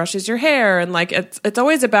your mom brushes your hair, and like it's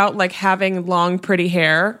always about like having long, pretty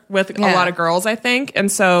hair with a lot of girls, I think.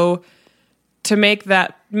 And so to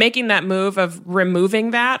making that move of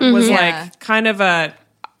removing that was like kind of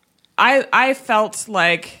I felt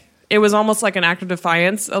like it was almost like an act of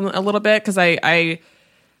defiance a little bit, because I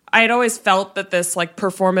had always felt that this like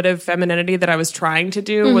performative femininity that I was trying to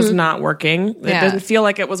do was not working. It didn't feel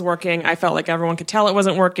like it was working. I felt like everyone could tell it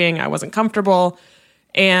wasn't working. I wasn't comfortable.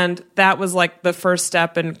 And that was like the first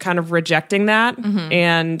step in kind of rejecting that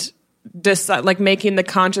and making the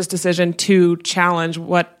conscious decision to challenge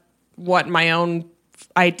what my own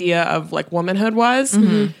idea of like womanhood was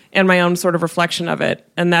and my own sort of reflection of it.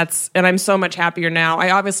 And I'm so much happier now.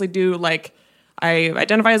 I obviously do like, I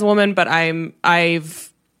identify as a woman, but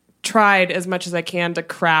I've tried as much as I can to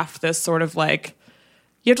craft this sort of like,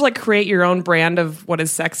 you have to like create your own brand of what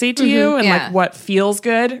is sexy to you and like what feels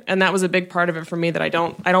good. And that was a big part of it for me that I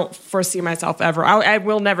don't foresee myself ever. I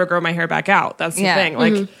will never grow my hair back out. That's the thing.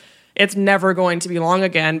 Like it's never going to be long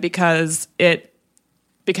again because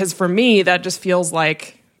for me, that just feels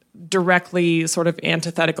like directly sort of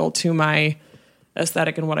antithetical to my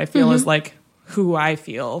aesthetic and what I feel is like who I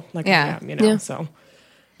feel like I am, you know? So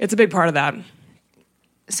it's a big part of that.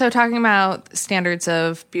 So talking about standards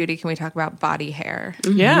of beauty, can we talk about body hair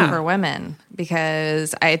for women?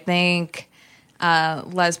 Because I think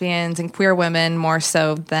lesbians and queer women more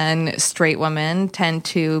so than straight women tend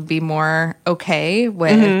to be more okay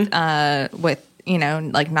with you know,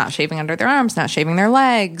 like not shaving under their arms, not shaving their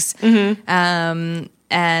legs. And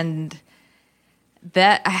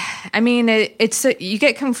that, I mean, it's you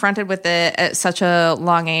get confronted with it at such a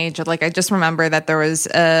long age. Like, I just remember that there was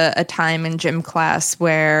a time in gym class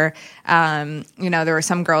where, you know, there were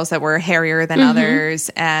some girls that were hairier than others.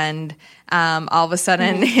 And all of a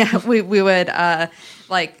sudden, we would,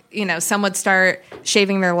 like, you know, some would start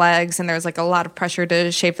shaving their legs, and there was like a lot of pressure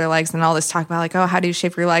to shave their legs, and all this talk about like, oh, how do you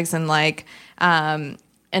shave your legs? And like, and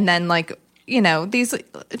then like, you know, these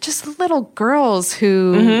just little girls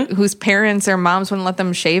whose parents or moms wouldn't let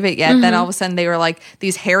them shave it yet. Then all of a sudden they were like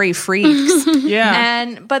these hairy freaks.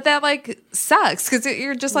 But that like sucks because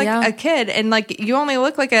you're just like a kid, and like you only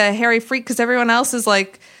look like a hairy freak because everyone else is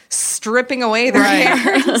like stripping away their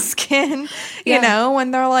hair and skin, you know,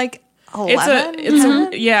 when they're like 11.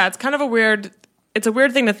 It's kind of a weird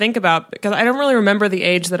thing to think about because I don't really remember the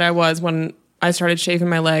age that I was when I started shaving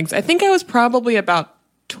my legs. I think I was probably about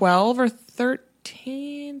 12 or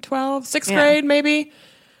 13, 12, sixth grade maybe.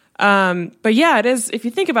 But yeah, it is, if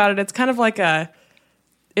you think about it, it's kind of like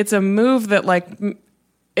it's a move that like,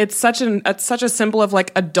 it's such a symbol of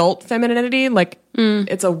like adult femininity. Like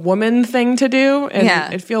it's a woman thing to do.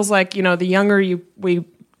 And it feels like, you know, the younger we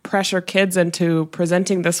pressure kids into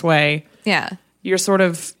presenting this way, you're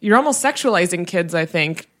almost sexualizing kids, I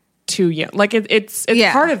think, too young. Like it's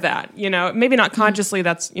part of that, you know, maybe not consciously,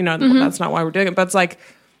 that's, you know, that's not why we're doing it, but it's like,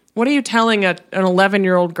 what are you telling an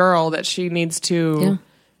 11-year-old girl that she needs to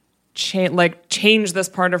change this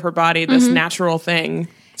part of her body, this natural thing,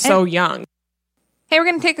 so young? Hey, we're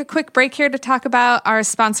going to take a quick break here to talk about our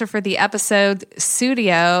sponsor for the episode,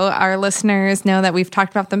 Sudio. Our listeners know that we've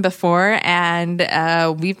talked about them before, and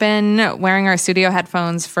we've been wearing our Sudio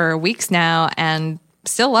headphones for weeks now and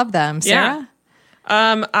still love them. Sarah?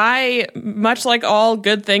 I, much like all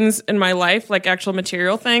good things in my life, like actual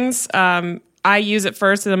material things, I use it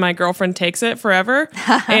first and then my girlfriend takes it forever.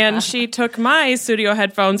 And she took my Sudio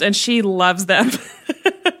headphones and she loves them.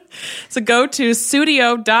 So go to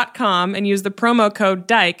Sudio.com and use the promo code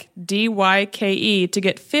DYKE, D-Y-K-E, to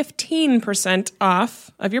get 15%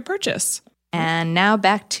 off of your purchase. And now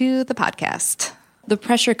back to the podcast. The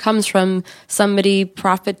pressure comes from somebody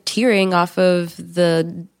profiteering off of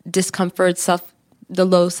the discomfort, the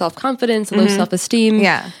low self-confidence, low self-esteem.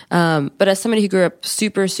 But as somebody who grew up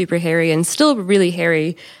super, super hairy and still really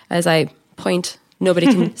hairy, as I point, nobody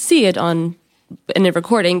can see it in a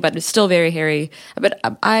recording, but it's still very hairy. But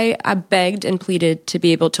I begged and pleaded to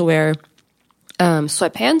be able to wear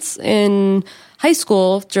sweatpants in high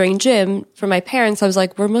school during gym for my parents. I was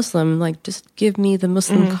like, we're Muslim, like just give me the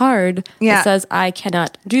Muslim card that says I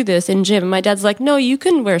cannot do this in gym. And my dad's like, no, you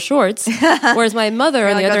can wear shorts. Whereas my mother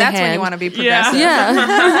on the other hand, that's when you want to be progressive.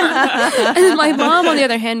 And my mom on the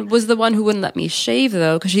other hand was the one who wouldn't let me shave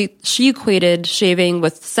though, because she equated shaving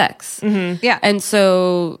with sex. And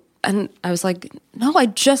so, and I was like, no,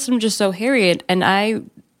 I'm just so hairy.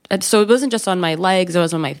 And so it wasn't just on my legs, it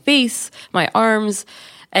was on my face, my arms.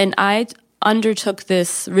 And I undertook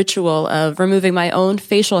this ritual of removing my own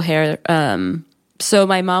facial hair. So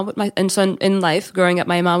my mom, in life, growing up,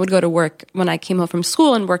 my mom would go to work when I came home from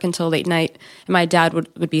school and work until late night. And my dad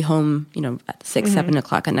would be home, you know, at 6, 7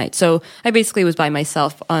 o'clock at night. So I basically was by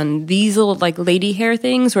myself on these little like lady hair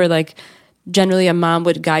things where like generally a mom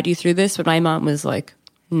would guide you through this, but my mom was like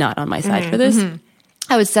not on my side for this.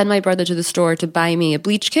 I would send my brother to the store to buy me a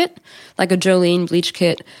bleach kit, like a Jolene bleach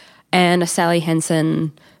kit and a Sally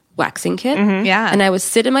Hansen waxing kit. And I would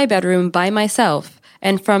sit in my bedroom by myself,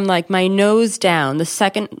 and from like my nose down, the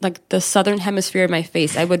southern hemisphere of my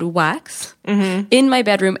face, I would wax in my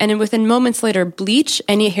bedroom, and then within moments later bleach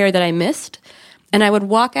any hair that I missed. And I would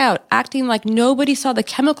walk out acting like nobody saw the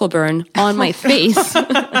chemical burn on my face.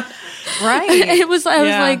 Right. I was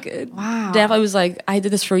like, Wow. I was like, I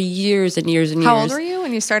did this for years and years and years. How old were you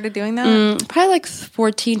when you started doing that? Probably like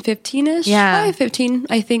 14, 15-ish. Yeah. Probably 15,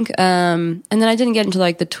 I think. And then I didn't get into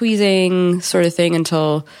like the tweezing sort of thing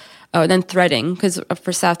until, then threading. Because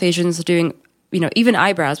for South Asians doing, even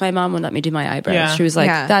eyebrows. My mom wouldn't let me do my eyebrows. Yeah. She was like,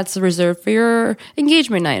 Yeah. that's reserved for your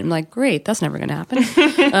engagement night. I'm like, great, that's never going to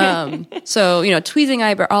happen. So, tweezing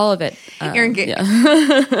eyebrow, all of it. You're engaged.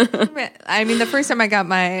 Yeah. I mean, the first time I got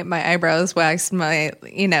my eyebrows waxed, like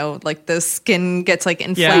the skin gets like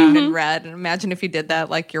inflamed and red. And imagine if you did that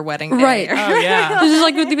like your wedding day. Right. Oh yeah. This is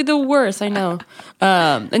like would be the worst, I know.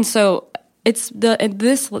 And so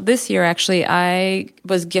this year actually, I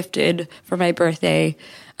was gifted for my birthday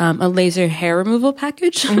a laser hair removal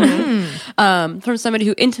package from somebody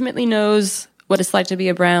who intimately knows what it's like to be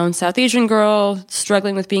a brown South Asian girl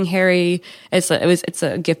struggling with being hairy. It's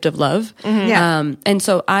a gift of love. Yeah. And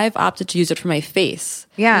so I've opted to use it for my face.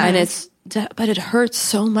 Yeah. And but it hurts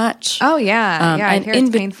so much. Oh yeah. I and hear it's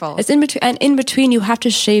painful. It's in between, and in between, you have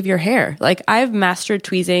to shave your hair. Like I've mastered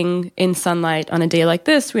tweezing in sunlight on a day like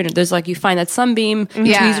this. There's like you find that sunbeam, you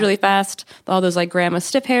Yeah. tweeze really fast, all those like grandma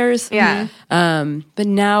stiff hairs. Yeah. But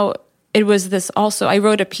now it was this. Also, I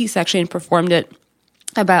wrote a piece actually and performed it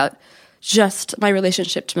about just my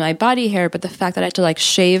relationship to my body hair, but the fact that I had to like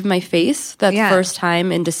shave my face that Yeah. first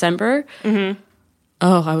time in December.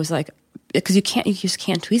 Oh, I was like. Because you just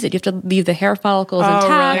can't tweeze it. You have to leave the hair follicles intact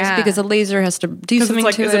really? Yeah. because the laser has to do Because something it's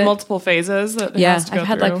like, to is it multiple phases that it Yeah, has to go I've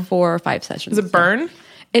had through? like 4 or 5 sessions. Does it burn?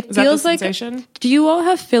 It Is that the feels like. sensation? Do you all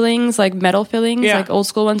have fillings, like metal fillings, Yeah. like old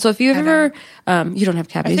school ones? So if you've ever, you don't have I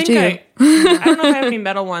cavities, think do you? I don't know if I have any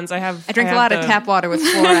metal ones. I drink a have lot of the- tap water with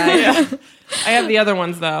fluoride. I have the other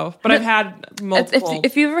ones though, but I've had multiple.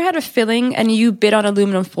 If you ever had a filling and you bit on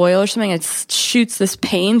aluminum foil or something, it shoots this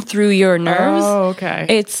pain through your nerves. Oh, okay.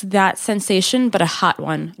 It's that sensation, but a hot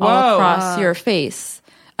one all Whoa. across your face.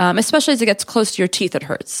 Especially as it gets close to your teeth, it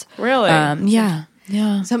hurts. Really? Yeah.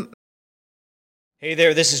 So Hey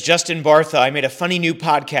there, this is Justin Bartha. I made a funny new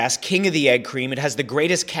podcast, King of the Egg Cream. It has the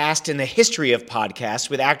greatest cast in the history of podcasts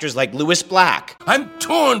with actors like Louis Black, I'm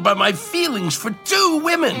torn by my feelings for 2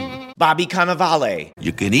 women. Bobby Cannavale,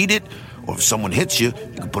 You can eat it, or if someone hits you,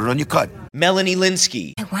 you can put it on your cut. Melanie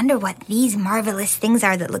Linsky, I wonder what these marvelous things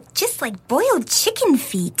are that look just like boiled chicken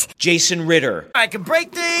feet. Jason Ritter, I can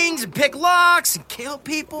break things and pick locks and kill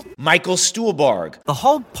people. Michael Stuhlbarg, The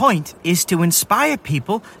whole point is to inspire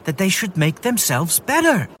people that they should make themselves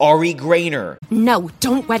better. Ari Grainer, No,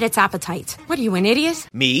 don't whet its appetite. What are you, an idiot?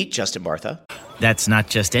 me, Justin Bartha, That's not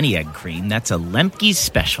just any egg cream, that's a Lemke's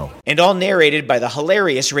special. and all narrated by the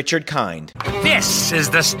hilarious Richard Kind. This is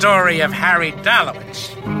the story of Harry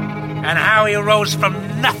Dalowitz and how he rose from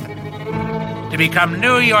nothing to become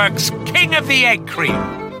New York's King of the Egg Cream.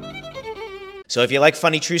 So if you like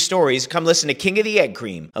funny true stories, come listen to King of the Egg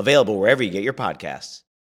Cream, available wherever you get your podcasts.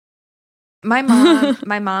 my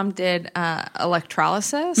mom did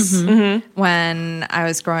electrolysis when I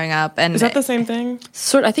was growing up, and Is that the same thing?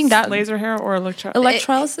 I think that Laser hair or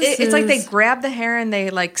electrolysis. It's like they is- grab the hair and they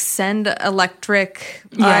like send electric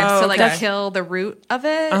Yeah. to like Okay. kill the root of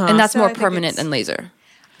it, and that's So I more think permanent it's- than laser.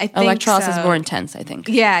 I think Electrolysis so. is more intense, I think.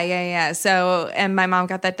 Yeah. So, and my mom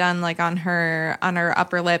got that done like on her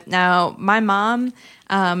upper lip. Now, my mom,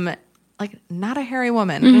 like not a hairy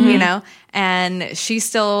woman, you know, and she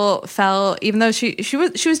still felt, even though she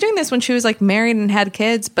was doing this when she was like married and had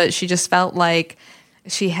kids, but she just felt like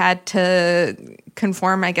she had to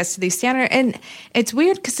conform, I guess, to these standards. And it's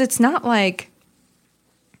weird because it's not like,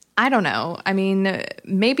 I don't know. I mean,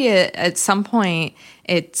 maybe at some point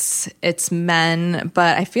it's men,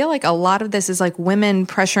 but I feel like a lot of this is like women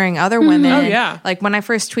pressuring other women. Oh, yeah. Like when I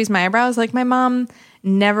first tweezed my eyebrows, like my mom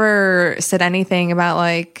never said anything about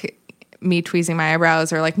like me tweezing my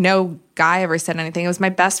eyebrows, or like no guy ever said anything. It was my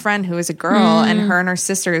best friend who was a girl, and her and her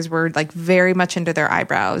sisters were like very much into their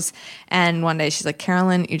eyebrows. And one day she's like,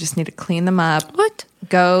 Carolyn, you just need to clean them up. What?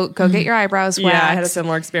 Go get your eyebrows waxed. Yeah, I had a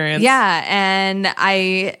similar experience. Yeah, and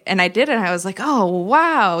I did it. I was like, oh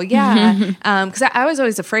wow, yeah. Because I was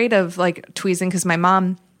always afraid of like tweezing because my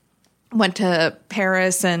mom went to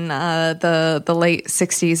Paris in the late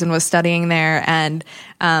 60s and was studying there, and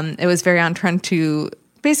it was very on trend to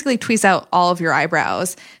basically tweeze out all of your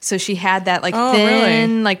eyebrows. So she had that like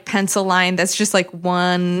thin like pencil line that's just like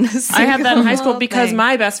one. I had that in high school because thing.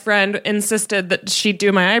 my best friend insisted that she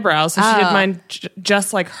do my eyebrows. So she did mine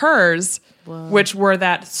just like hers, which were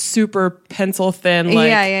that super pencil thin, like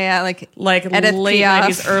yeah, like like Edith late Piaf.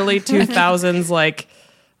 90s, early 2000s, like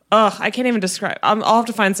I can't even describe. I'll have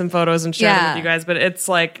to find some photos and share them with you guys. But it's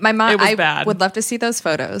like my mom. It was I bad. would love to see those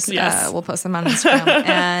photos. Yes. We'll post them on Instagram.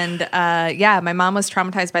 And my mom was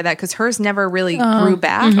traumatized by that because hers never really grew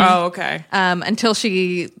back. Oh, okay. Until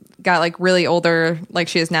she got like really older, like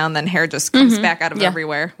she is now, and then hair just comes back out of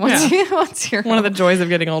everywhere. Once you're one of the joys of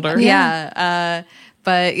getting older. Yeah.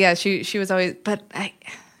 But yeah, she was always. But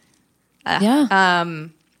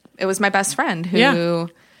it was my best friend who. Yeah.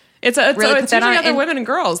 It's usually other women and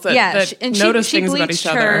girls that notice things about each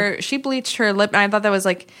other. She bleached her lip, and I thought that was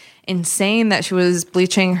like insane that she was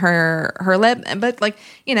bleaching her lip. But like,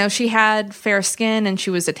 you know, she had fair skin and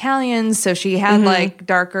she was Italian, so she had like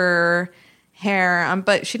darker hair.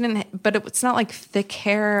 But she didn't. But it's not like thick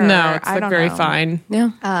hair. No, it's like very fine.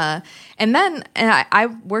 Yeah. And I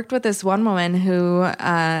worked with this one woman who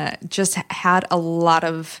just had a lot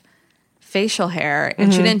of facial hair,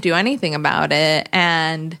 and she didn't do anything about it.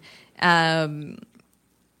 And I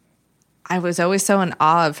was always so in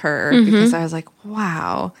awe of her because I was like,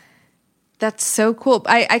 wow, that's so cool.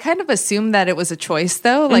 I kind of assumed that it was a choice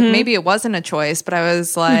though. Like maybe it wasn't a choice, but I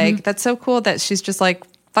was like, that's so cool that she's just like,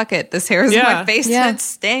 fuck it, this hair is on my face and it's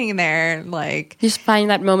staying there. Like, just find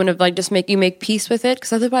that moment of like, just make peace with it,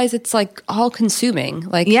 because otherwise it's like all consuming.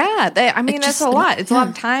 Like, that's a lot. It's a lot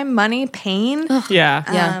of time, money, pain. To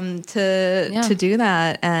do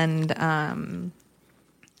that. And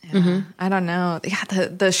I don't know. Yeah,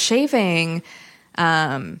 the shaving.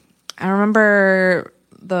 I remember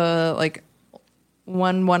the like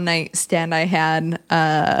one night stand I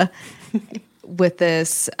had with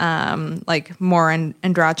this like more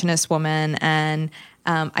androgynous woman, and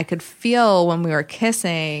I could feel when we were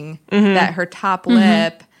kissing that her top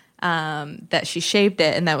lip, that she shaved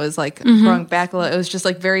it, and that was like growing back a little. It was just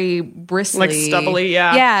like very bristly, like stubbly.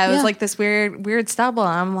 Yeah, it was like this weird stubble.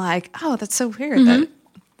 And I'm like, oh, that's so weird. That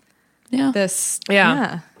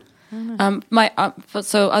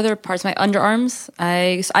so other parts, my underarms,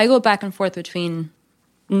 I go back and forth between.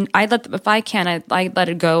 If I can, I let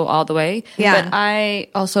it go all the way. Yeah. But I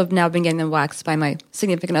also have now been getting them waxed by my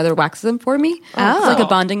significant other, waxes them for me. It's like a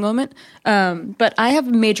bonding moment. But I have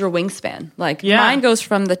a major wingspan. Like mine goes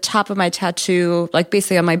from the top of my tattoo, like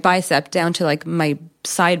basically on my bicep, down to like my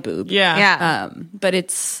side boob. Yeah. But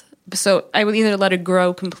so I would either let it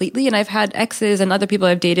grow completely, and I've had exes and other people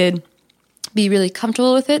I've dated be really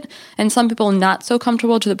comfortable with it, and some people not so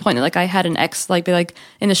comfortable, to the point that like I had an ex like be like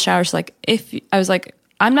in the shower, she's like, I was like,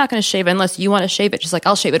 I'm not going to shave it unless you want to shave it. She's like,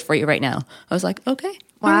 I'll shave it for you right now. I was like, okay.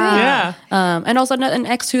 Wow. Right. Yeah. And also an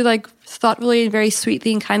ex who like thoughtfully and very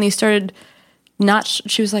sweetly and kindly started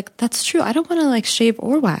she was like, that's true, I don't want to like shave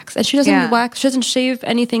or wax. And she doesn't wax, she doesn't shave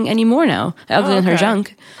anything anymore now other than her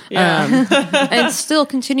junk. And it still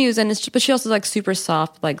continues, and but she also has like super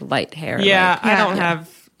soft, like light hair. Yeah, I don't have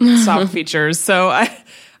soft features. So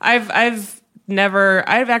I've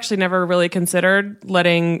actually never really considered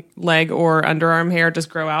letting leg or underarm hair just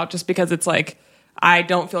grow out, just because it's like I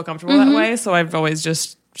don't feel comfortable that way. So I've always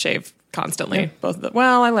just shaved constantly. Both of them.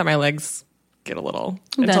 Well, I let my legs get a little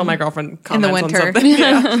until my girlfriend comments in the winter. on something.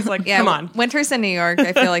 Yeah, she's like, come on. Winters in New York,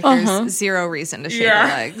 I feel like there's zero reason to shave your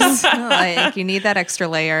legs. Like, you need that extra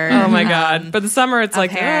layer. Oh my God. But the summer, it's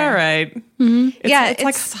like, hair. all right. It's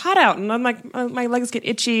like it's hot out, and I'm like, my legs get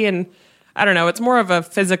itchy, and I don't know. It's more of a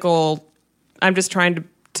physical. I'm just trying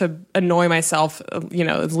to annoy myself,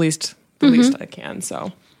 the least I can.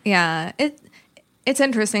 So yeah, it's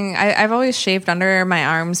interesting. I've always shaved under my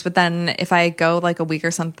arms, but then if I go like a week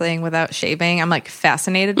or something without shaving, I'm like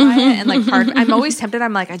fascinated by it, and like I'm always tempted.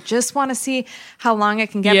 I'm like, I just want to see how long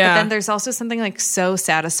it can get. Yeah. But then there's also something like so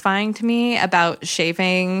satisfying to me about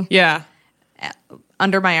shaving. Yeah.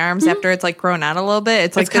 Under my arms after it's like grown out a little bit.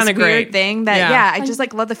 It's like this weird great thing that I just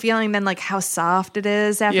like love the feeling. Then like how soft it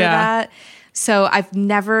is after that. So I've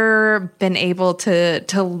never been able to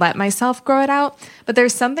let myself grow it out. But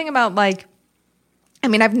there's something about like, I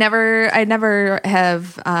mean, I never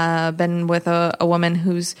have been with a woman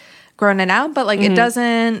who's grown it out, but like it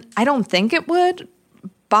doesn't, I don't think it would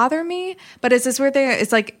bother me. But it's this weird thing.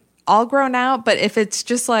 It's like all grown out, but if it's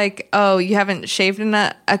just like, oh, you haven't shaved in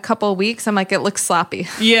a couple of weeks, I'm like, it looks sloppy.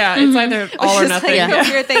 Yeah, it's either all or nothing. Like a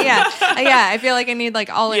weird thing. Yeah, I feel like I need like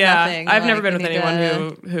all or nothing. I've never been with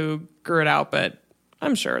anyone who grew it out, but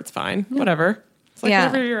I'm sure it's fine. Yeah. Whatever. It's like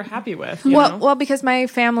whatever you're happy with. You know? Well, because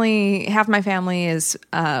half my family is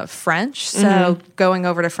French, so going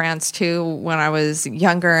over to France too when I was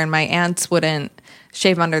younger, and my aunts wouldn't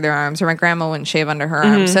shave under their arms, or my grandma wouldn't shave under her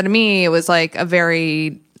arms. So to me, it was like a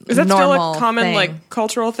very is that still a common thing. Like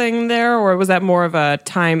cultural thing there, or was that more of a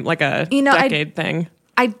time, like a decade thing?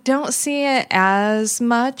 I don't see it as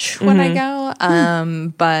much when I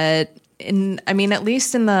go, but at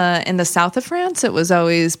least in the south of France, it was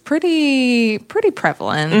always pretty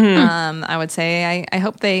prevalent. I would say. I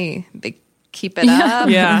hope they keep it up.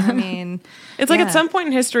 Yeah. I mean, it's like at some point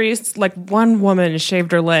in history, it's like one woman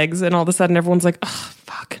shaved her legs, and all of a sudden everyone's like, "Oh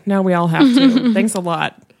fuck, now we all have to." Thanks a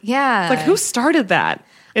lot. Yeah. It's like, who started that?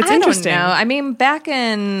 It's interesting. I don't know. I mean, back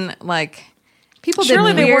in like people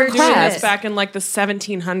surely did they were weird doing shit. this back in like the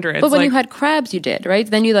 1700s. But when like, you had crabs, you did, right?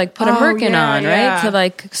 Then you like put a merkin on, right? To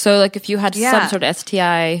like, so like if you had some sort of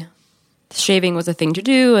STI, shaving was a thing to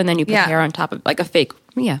do, and then you put hair on top of like a fake,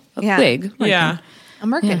 wig. Merkin. Yeah. A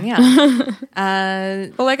merkin,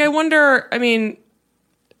 but like, I wonder, I mean,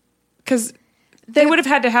 because they would have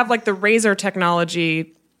had to have like the razor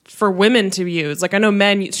technology for women to use. Like, I know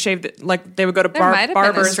men shaved, like they would go to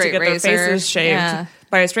barbers to get their faces shaved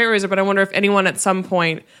by a straight razor, but I wonder if anyone at some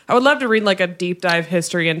point, I would love to read like a deep dive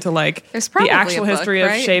history into like the actual history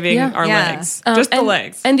of shaving our legs. Just the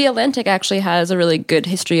legs. And The Atlantic actually has a really good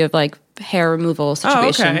history of like hair removal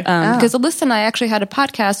situation. Because Alyssa and I actually had a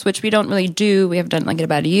podcast, which we don't really do. We haven't done like in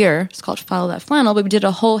about a year. It's called Follow That Flannel, but we did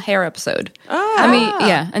a whole hair episode.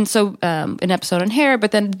 And so an episode on hair,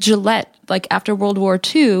 but then Gillette, like after World War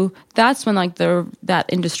II, that's when like that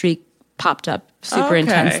industry popped up super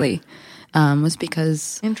intensely. Was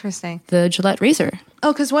because the Gillette razor.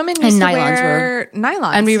 Oh, because women used to wear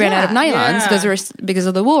nylons, and we ran out of nylons because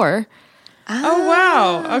of the war. Oh,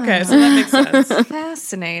 wow. Okay, so that makes sense.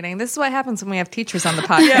 Fascinating. This is what happens when we have teachers on the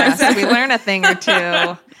podcast. We learn a thing or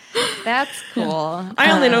two. That's cool.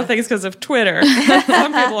 I only know things because of Twitter.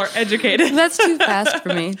 Some people are educated. That's too fast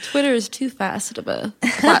for me. Twitter is too fast of a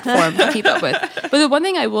platform to keep up with. But the one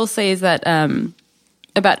thing I will say is that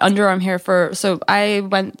about underarm hair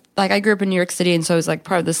I grew up in New York City, and so I was like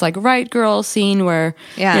part of this like Riot Girl scene where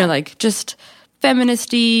like just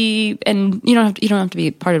feministy, and you don't have to be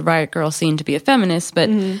part of Riot Girl scene to be a feminist, but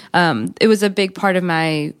it was a big part of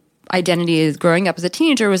my identity as growing up as a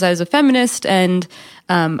teenager was I was a feminist. And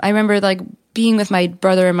I remember like being with my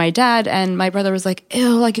brother and my dad, and my brother was like,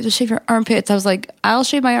 ew, like you just shave your armpits. I was like, I'll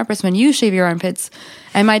shave my armpits when you shave your armpits.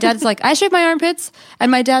 And my dad's like, I shave my armpits,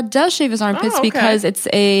 and my dad does shave his armpits because it's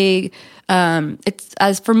it's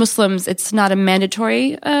as for Muslims, it's not a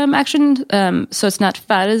mandatory action. So it's not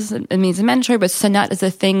fard, it means a mandatory, but sunnat is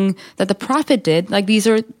a thing that the Prophet did. Like these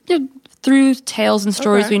are through tales and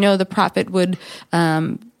stories we know the Prophet would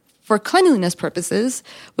for cleanliness purposes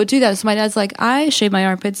would do that. So my dad's like, I shave my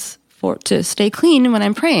armpits to stay clean when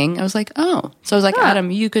I'm praying. I was like, oh. So I was like, Adam,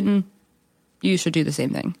 you should do the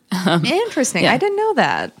same thing. Interesting. I didn't know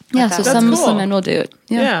that. Yeah, so some Muslim men will do it.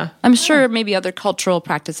 Yeah. I'm sure maybe other cultural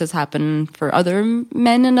practices happen for other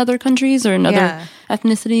men in other countries or in other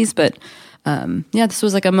ethnicities, but this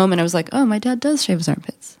was like a moment I was like, oh, my dad does shave his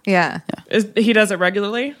armpits. Yeah. He does it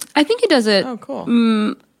regularly? I think he does it. Oh,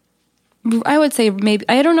 cool. I would say maybe,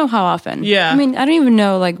 I don't know how often. Yeah. I mean, I don't even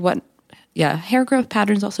know like what, hair growth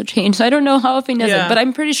patterns also change. So I don't know how often he does it, but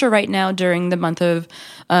I'm pretty sure right now during the month of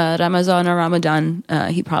Ramazan or Ramadan,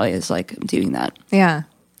 he probably is like doing that. Yeah.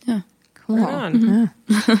 Yeah. Cool. Right on.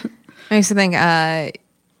 I used to think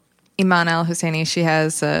Iman al-Husseini, she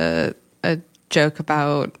has a joke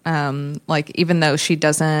about like even though she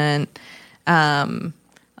doesn't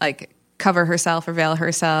like cover herself or veil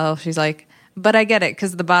herself, she's like, but I get it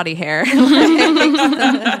because the body hair.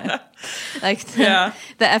 Like the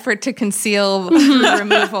effort to conceal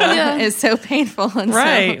removal is so painful and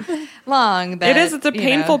so long that it's a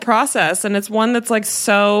painful process, and it's one that's like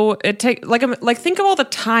think of all the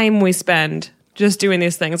time we spend just doing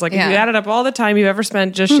these things. Like if you added up all the time you've ever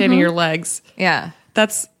spent just shaving your legs,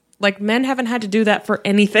 that's like men haven't had to do that for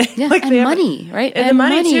anything. Like and money, right? And the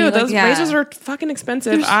money too. Those razors are fucking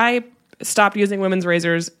expensive. I stopped using women's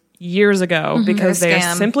razors years ago because they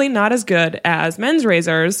are simply not as good as men's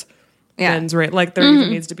razors. Like there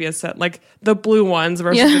even needs to be a set, like the blue ones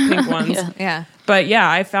versus the pink ones. But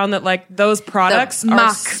I found that like those products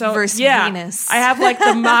are so versus Venus. I have like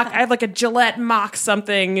the Mach. I have like a Gillette Mach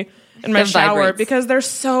something in my shower because they're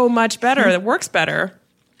so much better. It works better.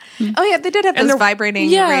 Oh yeah, they did have those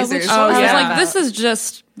vibrating razors. I was like, this is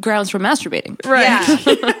just grounds for masturbating, right?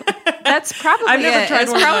 That's probably I've never tried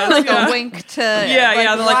it's one probably of those. like a wink to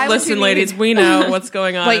they're like, listen, ladies, we know what's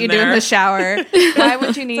going on. What you do in the shower? Why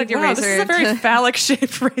would you need your razor? This is a very phallic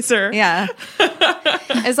shaped razor. Yeah,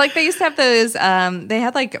 it's like they used to have those. They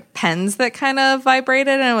had like pens that kind of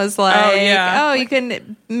vibrated, and it was like, you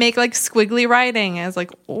can make like squiggly writing. I was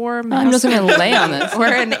like, I'm just gonna lay on this, or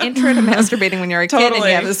an intro to masturbating when you're a kid and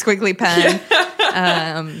you have a squiggly pen.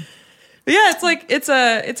 It's like it's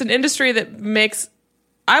an industry that makes.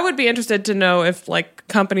 I would be interested to know if like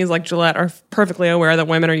companies like Gillette are perfectly aware that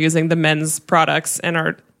women are using the men's products and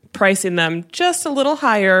are pricing them just a little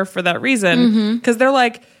higher for that reason. Because they're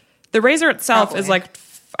like, the razor itself is like,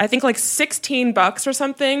 I think like $16 or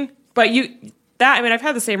something. But I've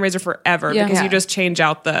had the same razor forever because you just change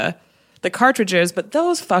out the cartridges. But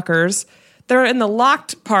those fuckers, they're in the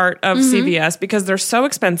locked part of CVS because they're so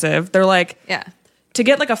expensive. They're like, to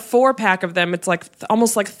get like a 4-pack of them, it's like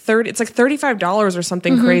almost like $35 or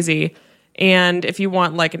something crazy. And if you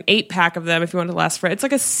want like an 8-pack of them, if you want to last for, it's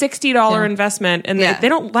like a $60 investment, and they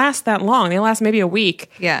don't last that long. They last maybe a week.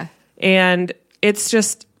 Yeah. And it's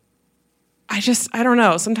just, I don't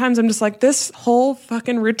know. Sometimes I'm just like, this whole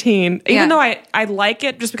fucking routine, even though I like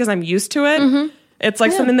it just because I'm used to it, it's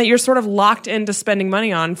like something that you're sort of locked into spending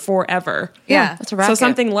money on forever. Yeah. That's a racket. So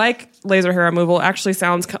something like laser hair removal actually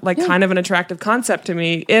sounds like kind of an attractive concept to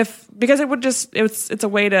me, because it would it's a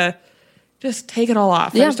way to just take it all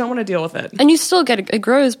off. I just don't want to deal with it. And you still get it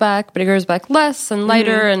grows back, but it grows back less and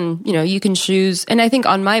lighter, and you can choose. And I think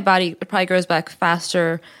on my body, it probably grows back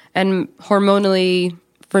faster. And hormonally,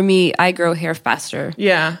 for me, I grow hair faster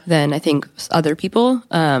than I think other people.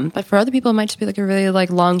 But for other people, it might just be like a really like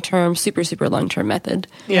long-term, super, super long-term method.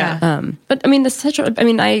 Yeah. But I mean,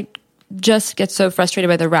 I just get so frustrated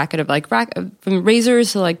by the racket of like from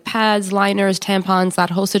razors to like pads, liners, tampons, that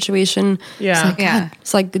whole situation. Yeah. It's like, God,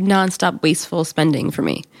 it's like nonstop wasteful spending for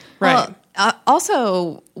me. Right. Well,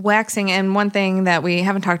 also waxing, and one thing that we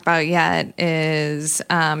haven't talked about yet is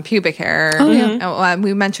pubic hair. Oh, yeah.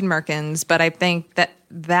 We mentioned Merkins, but I think that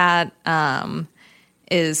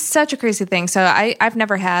is such a crazy thing. So I've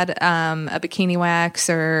never had a bikini wax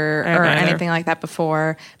or anything like that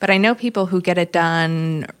before, but I know people who get it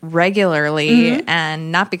done regularly,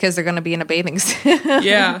 and not because they're going to be in a bathing suit.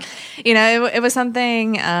 Yeah. It was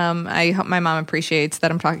something, I hope my mom appreciates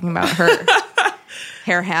that I'm talking about her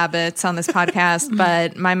hair habits on this podcast,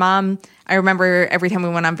 but my mom, I remember every time we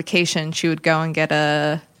went on vacation, she would go and get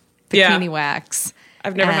a bikini wax.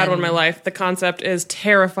 I've never had one in my life. The concept is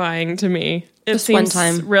terrifying to me. It Just seems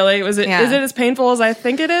one time. Really? Is it as painful as I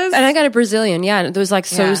think it is? And I got a Brazilian, it was like,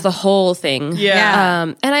 so it was the whole thing.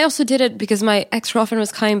 Yeah. And I also did it because my ex-girlfriend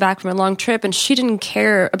was coming back from a long trip, and she didn't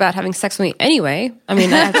care about having sex with me anyway. I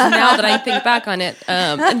mean, now that I think back on it,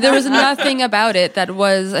 and there was nothing about it that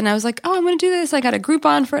was, and I was like, oh, I'm going to do this. I got a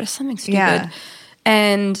Groupon for it, something stupid. Yeah.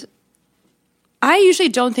 And I usually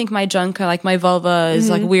don't think my junk, like my vulva, is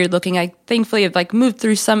like weird looking. I thankfully have like moved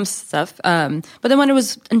through some stuff. But then when it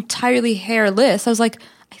was entirely hairless, I was like,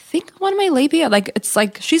 I think one of my labia, like it's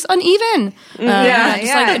like she's uneven. Like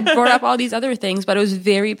it brought up all these other things, but it was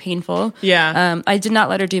very painful. Yeah. I did not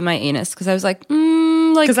let her do my anus because I was like,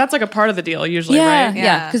 like because that's like a part of the deal usually, right?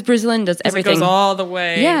 Yeah. Because Brazilian does everything. It goes all the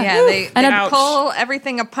way. Yeah. They pull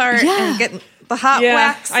everything apart and get the hot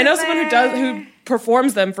wax. I know someone who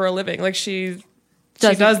performs them for a living. Like she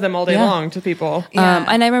does them all day long to people. And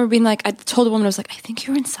I remember being like, I told the woman, I was like, I think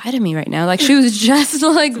you're inside of me right now. Like she was just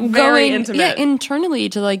like going intimate. Internally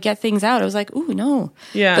to like get things out. I was like, ooh, no.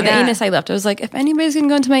 Yeah. But the anus I left. I was like, if anybody's going to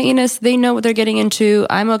go into my anus, they know what they're getting into.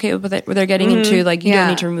 I'm okay with what they're getting into. Like you don't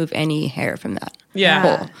need to remove any hair from that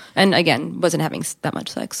hole. And again, wasn't having that much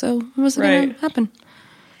sex, so it wasn't going to happen.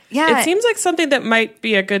 Yeah. It seems like something that might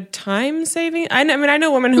be a good time saving. I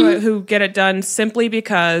know women who get it done simply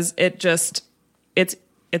because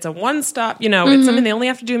it's a one stop, it's something they only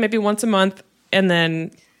have to do maybe once a month, and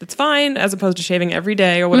then it's fine, as opposed to shaving every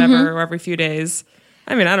day or whatever, or every few days.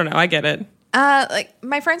 I mean, I don't know. I get it. Like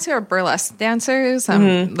my friends who are burlesque dancers,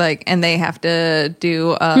 and they have to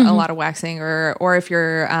do a lot of waxing, or if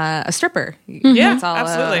you're a stripper, it's all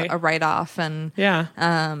absolutely a write off, and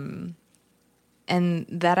and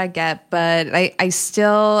that I get, but I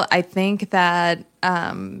think that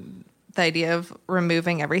the idea of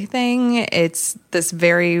removing everything, it's this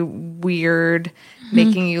very weird,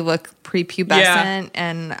 making you look prepubescent,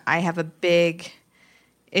 and I have a big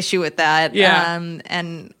issue with that.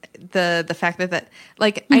 And the fact that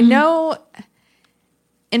like I know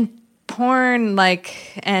in porn,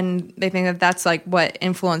 like, and they think that that's like what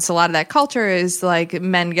influenced a lot of that culture is like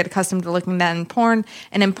men get accustomed to looking at that in porn,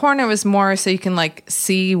 and in porn it was more so you can like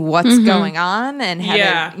see what's going on and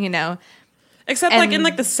have it, Except like in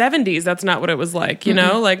like the 70s, that's not what it was like,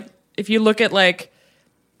 like if you look at like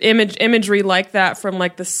imagery like that from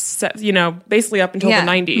like basically up until the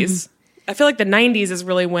 90s. I feel like the 90s is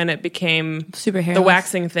really when it became super hairless. The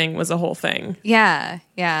waxing thing was a whole thing. Yeah.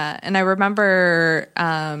 And I remember,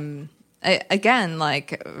 again,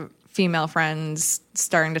 like female friends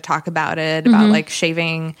starting to talk about it, about like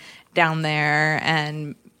shaving down there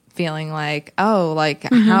and feeling like, oh, like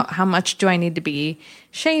how much do I need to be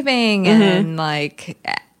shaving? And like,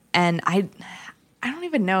 and I don't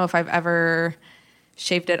even know if I've ever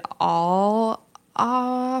shaved at all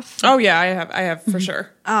off. Oh yeah, I have for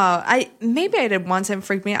sure. I did once and it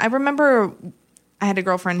freaked me. I remember I had a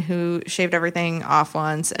girlfriend who shaved everything off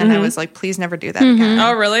once, and I was like, please never do that again.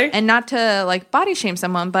 Oh really? And not to like body shame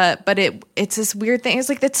someone, but it's this weird thing. It's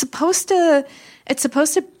like it's supposed to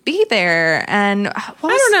be there. And I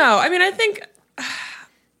don't know. I mean,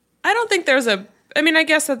 I don't think there's a. I mean, I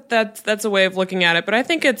guess that's a way of looking at it, but I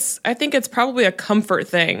think it's probably a comfort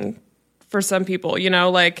thing for some people. You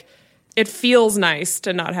know, like it feels nice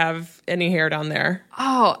to not have any hair down there.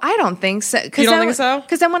 Oh, I don't think so. You don't think so?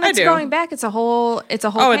 Because then when it's going back, it's a whole. Oh,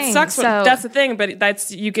 thing. it sucks. So, That's the thing.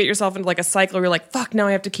 But you get yourself into like a cycle where you're like, fuck, now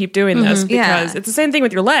I have to keep doing this because it's the same thing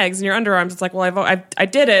with your legs and your underarms. It's like, well, I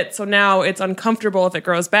did it, so now it's uncomfortable if it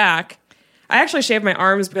grows back. I actually shaved my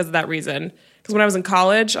arms because of that reason. Because when I was in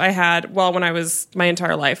college, when I was my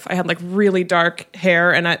entire life, I had like really dark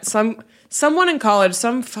hair, and someone in college,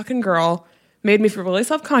 some fucking girl, made me feel really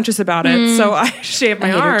self-conscious about it. So I shaved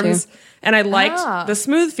my arms, and I liked the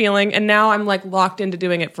smooth feeling, and now I'm like locked into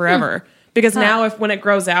doing it forever. Because now when it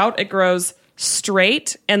grows out, it grows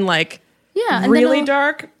straight and like really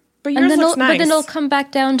dark. But yours looks nice. But then it'll come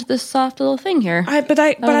back down to the soft little thing here. But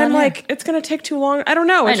I'm like, it's going to take too long. I don't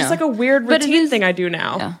know. It's just like a weird routine thing I do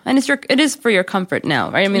now. Yeah. And it is for your comfort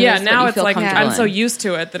now, right? I mean, now it's like I'm so used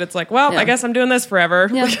to it that it's like, well, I guess I'm doing this forever.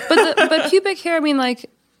 Yeah. But pubic hair, I mean,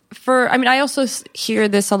 like I also hear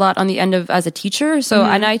this a lot on the end of as a teacher. So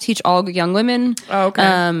and I teach all young women. Oh,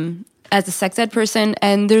 okay. As a sex ed person,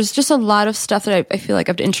 and there's just a lot of stuff that I feel like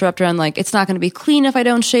I have to interrupt around, like, it's not going to be clean if I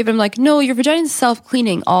don't shave. I'm like, no, your vagina is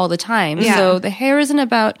self-cleaning all the time. Yeah. So the hair isn't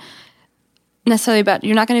necessarily about,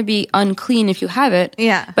 you're not going to be unclean if you have it.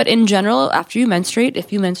 Yeah. But in general, after you menstruate,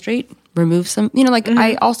 if you menstruate, remove some,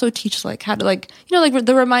 I also teach, like, how to, like, like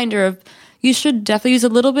the reminder of, you should definitely use a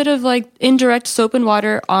little bit of, like, indirect soap and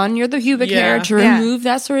water on the pubic hair to remove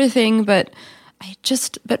that sort of thing. But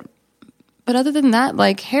But other than that,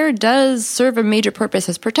 like, hair does serve a major purpose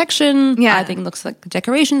as protection. Yeah. I think it looks like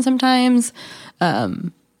decoration sometimes. But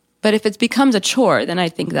if it becomes a chore, then I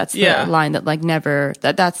think that's the line that, like, never,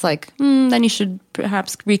 that's like, then you should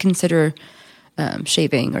perhaps reconsider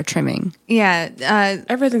shaving or trimming. Yeah.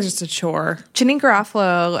 Everything's just a chore. Janine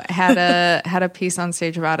Garofalo had a piece on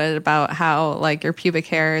stage about it, about how, like, your pubic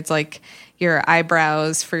hair, it's like your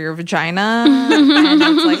eyebrows for your vagina. And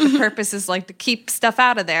it's like the purpose is like to keep stuff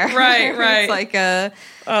out of there. Right. It's like oh,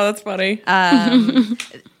 that's funny.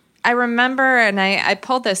 I remember, and I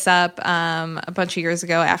pulled this up a bunch of years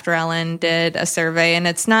ago after Ellen did a survey, and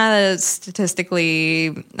it's not a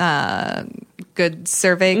statistically good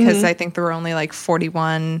survey because I think there were only like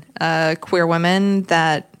 41 queer women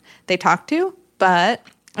that they talked to, but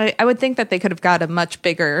I would think that they could have got a much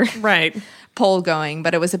bigger poll going,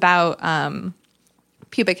 but it was about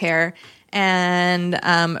pubic hair. And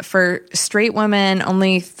for straight women,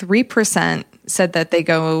 only 3% said that they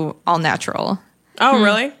go all natural. Oh,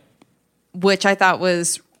 really? Which I thought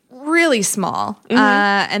was really small.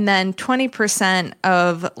 And then 20%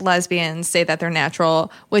 of lesbians say that they're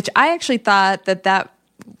natural, which I actually thought that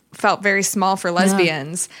felt very small for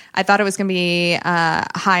lesbians. I thought it was going to be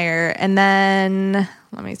higher. And then,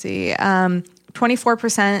 let me see,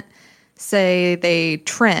 24% say they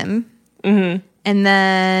trim. And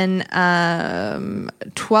then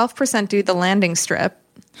 12% do the landing strip.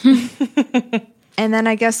 And then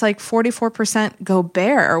I guess like 44% go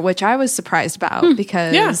bare, which I was surprised about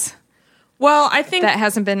because well, I think that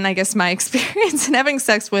hasn't been, I guess, my experience in having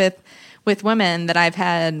sex with women, that I've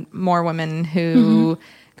had more women who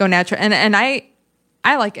go natural. And I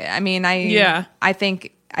like it. I mean, I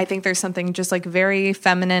think there's something just like very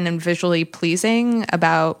feminine and visually pleasing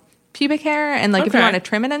about pubic hair, and like if you want to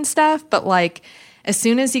trim it and stuff, but like as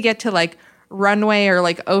soon as you get to like runway or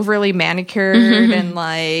like overly manicured and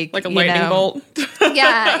like a lightning bolt.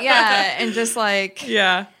 And just like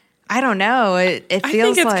I don't know, it feels, I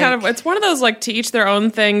think it's like kind of, it's one of those like to each their own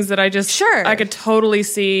things that I just I could totally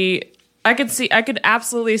see. I could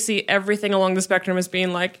absolutely see everything along the spectrum as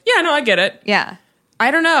being like, yeah, no, I get it. Yeah. I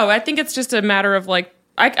don't know. I think it's just a matter of like,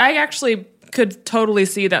 I actually could totally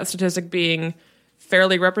see that statistic being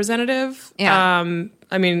fairly representative. Yeah.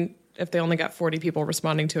 I mean, if they only got 40 people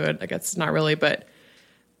responding to it, I guess not really, but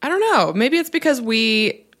I don't know. Maybe it's because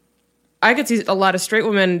I could see a lot of straight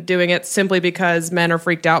women doing it simply because men are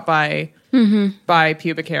freaked out by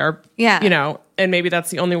pubic hair. Yeah. You know, and maybe that's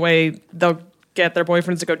the only way they'll get their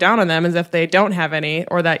boyfriends to go down on them, is if they don't have any,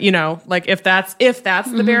 or that, you know, like if that's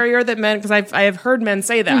the barrier that men, because I have heard men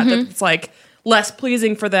say that it's like less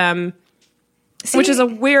pleasing for them which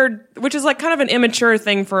is like kind of an immature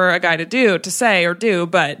thing for a guy to say or do.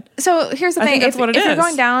 But so here's the I thing: think that's what it if you're is.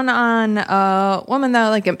 going down on a woman, though,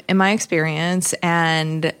 like in my experience,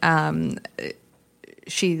 and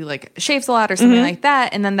she like shaves a lot or something like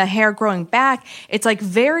that, and then the hair growing back, it's like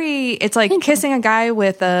kissing a guy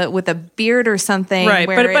with a beard or something, right?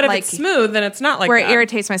 Where but if like, it's smooth, then it's not like where that. it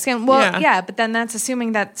irritates my skin. Well, yeah, but then that's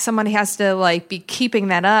assuming that somebody has to like be keeping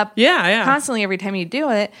that up, constantly every time you do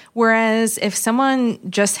it. Whereas if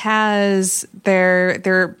someone just has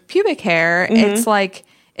their pubic hair, it's like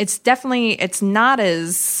it's not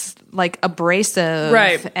as like abrasive,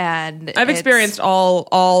 right? And I've experienced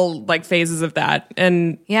all like phases of that,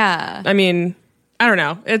 and I mean, I don't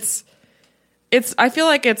know. It's I feel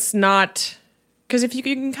like it's not, because if you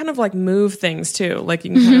can kind of like move things too, like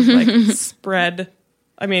you can kind of like spread.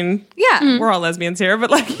 I mean, we're all lesbians here,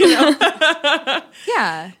 but like, you know,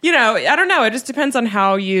 I don't know. It just depends on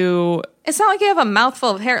how you. It's not like you have a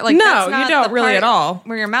mouthful of hair. Like, no, that's not you don't the really part at all.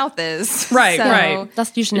 Where your mouth is, right? So, Right.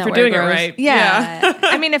 That's usually if not you're where doing it it grows. right. Yeah.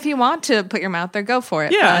 I mean, if you want to put your mouth there, go for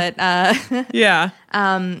it. Yeah. But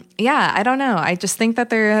I don't know. I just think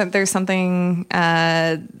that there's something,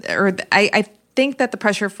 I think that the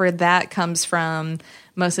pressure for that comes from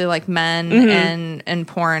mostly like men and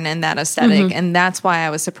porn and that aesthetic, and that's why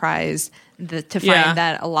I was surprised to find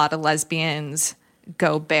that a lot of lesbians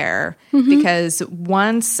go bare, because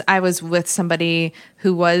once I was with somebody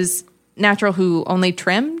who was natural, who only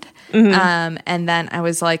trimmed, and then I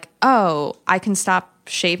was like, oh, I can stop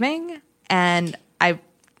shaving, and I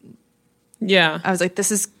was like,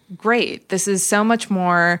 this is great. This is so much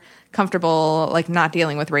more comfortable, like not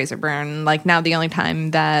dealing with razor burn. Like now the only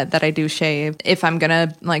time that I do shave, if I'm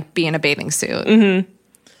gonna like be in a bathing suit.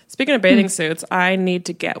 Speaking of bathing suits, I need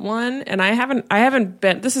to get one, and I haven't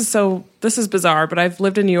been. This is bizarre, but I've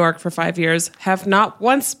lived in New York for 5 years, have not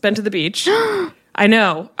once been to the beach. I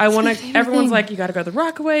know. I want to. Everyone's like, you got to go to the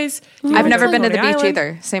Rockaways. I've never been to the beach Island.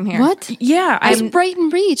 either. Same here. What? Yeah, It's Brighton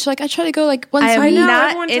Beach. Like I try to go like once. I a am week. not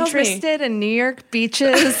everyone tells me. interested in New York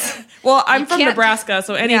beaches. Well, I'm from can't- Nebraska,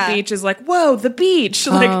 so any beach is like, whoa, the beach.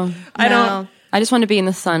 Like, I don't. I just want to be in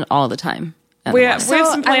the sun all the time. We have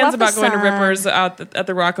some I plans love about the going to sun. Rippers at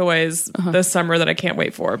the Rockaways this summer that I can't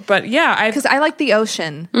wait for. But yeah, Because I like the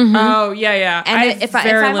ocean. Oh yeah. And I have if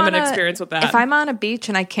very I'm limited on a- experience with that. If I'm on a beach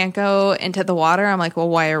and I can't go into the water, I'm like, well,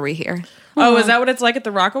 why are we here? Oh, is that what it's like at the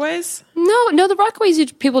Rockaways? No, the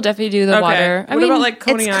Rockaways, people definitely do the water. What about like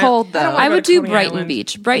Coney Island? cold, though. I would do Brighton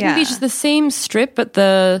Beach. Brighton Beach is the same strip, but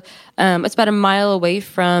it's about a mile away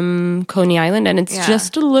from Coney Island, and it's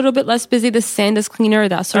just a little bit less busy. The sand is cleaner,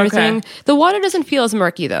 that sort of thing. The water doesn't feel as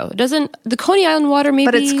murky, though. It doesn't. The Coney Island water, maybe,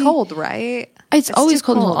 But it's cold, right? It's always too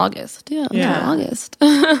cold until cold. August. Yeah, Yeah. until August.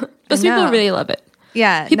 But people know. really love it.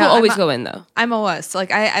 Yeah. People no, always I'm go in though. I'm a wuss.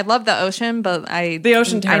 Like I love the ocean, but The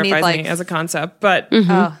ocean I need, terrifies like, me as a concept, but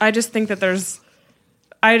I just think that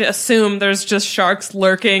I assume there's just sharks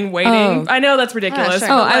lurking, waiting. Oh. I know that's ridiculous, sure.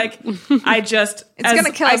 but I just It's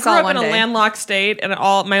gonna kill I us grew all up one in a day. landlocked state, and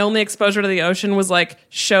my only exposure to the ocean was like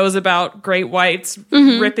shows about great whites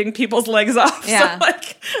ripping people's legs off. Yeah. So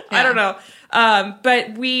like I don't know,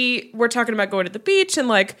 but we're talking about going to the beach, and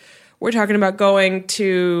like we're talking about going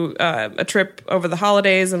to a trip over the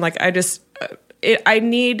holidays, and like I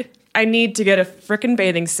need to get a frickin'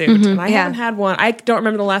 bathing suit, and I haven't had one. I don't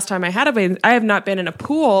remember the last time I had a bathing. I have not been in a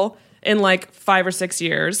pool in like 5 or 6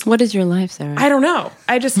 years. What is your life, Sarah? I don't know.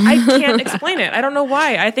 I can't explain it. I don't know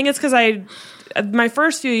why. I think it's because my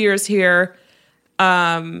first few years here,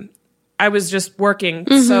 I was just working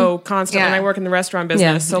so constantly, and I work in the restaurant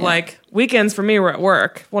business. So like weekends for me were at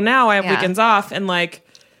work. Well, now I have weekends off, and like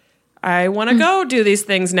I want to go do these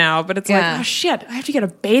things now, but it's like, oh shit, I have to get a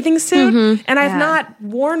bathing suit, and I've not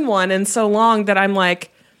worn one in so long that I'm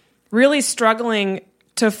like really struggling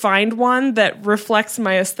to find one that reflects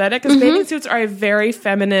my aesthetic, because bathing suits are a very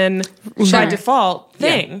feminine by default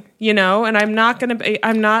thing, you know, and I'm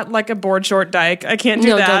not like a board short dyke. I can't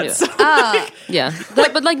do that. Don't do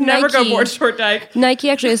it. But like never Nike, go board short dyke. Nike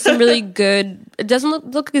actually has some really good. It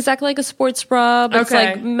doesn't look exactly like a sports bra, but it's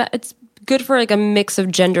like it's good for like a mix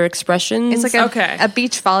of gender expressions. It's like a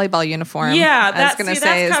beach volleyball uniform. Yeah, I was gonna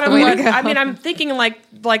say that's is kind the of way what to go. I mean. I'm thinking like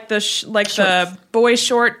the boy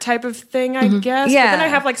short type of thing, I guess. Yeah. But then I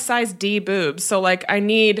have like size D boobs, so like I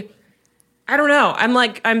don't know.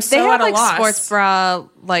 I'm so they have at a like loss. sports bra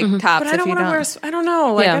like tops. But I don't want to wear. I don't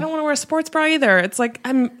know. Like I don't want to wear a sports bra either. It's like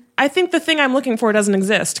I think the thing I'm looking for doesn't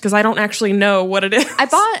exist because I don't actually know what it is.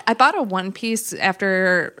 I bought a one piece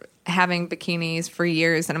after having bikinis for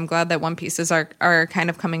years, and I'm glad that one pieces are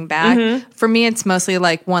kind of coming back. For me, it's mostly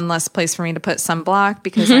like one less place for me to put sunblock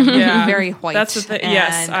because I'm very white. That's the thing.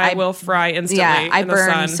 Yes, I will fry instantly. Yeah, I in the burn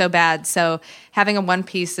sun. so bad. So having a one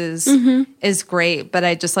piece is great, but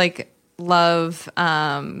I just like love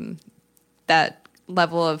that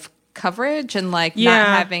level of coverage and like not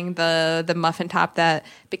having the muffin top that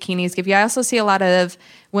bikinis give you. I also see a lot of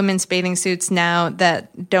women's bathing suits now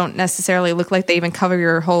that don't necessarily look like they even cover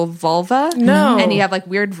your whole vulva. No. And you have like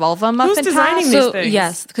weird vulva muffin designing tops. these So things?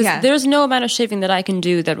 yes, because there's no amount of shaving that I can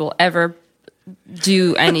do that will ever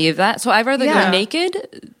do any of that. So I'd rather go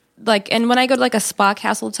naked. Like, and when I go to like a spa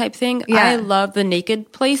castle type thing, I love the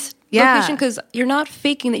naked place location because you're not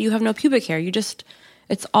faking that you have no pubic hair. You just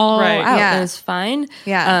it's all out and it's fine.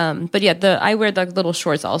 Yeah. But yeah, I wear the little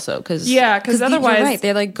shorts also because otherwise you're right,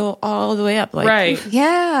 they like go all the way up. Like, right.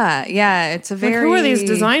 Yeah. It's a very. Like, who are these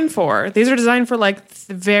designed for? These are designed for like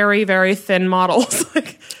very, very thin models.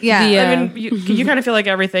 Like, I mean, you kind of feel like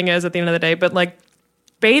everything is at the end of the day, but like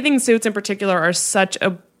bathing suits in particular are such a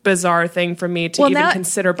bizarre thing for me to even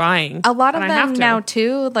consider buying. A lot of them now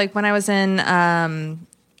too. Like when I was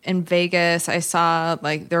in Vegas, I saw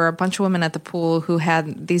like there were a bunch of women at the pool who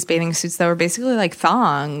had these bathing suits that were basically like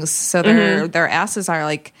thongs. So their asses are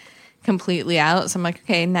like completely out. So I'm like,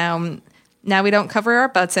 okay, now we don't cover our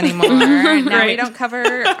butts anymore. Now we don't cover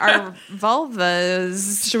our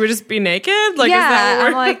vulvas. Should we just be naked? Like, is that what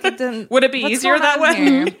I'm like, would it be easier that way?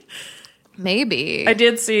 Here? Maybe. I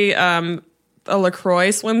did see a LaCroix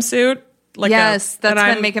swimsuit. Like that's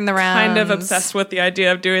been making the rounds. Kind of obsessed with the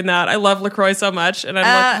idea of doing that. I love LaCroix so much, and I'm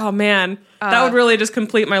like, oh man, that would really just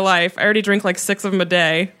complete my life. I already drink like 6 of them a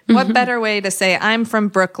day. What better way to say I'm from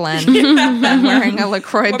Brooklyn than wearing a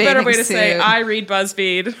LaCroix bathing suit? What better way to say I read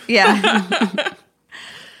BuzzFeed? Yeah.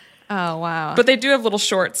 Oh wow. But they do have little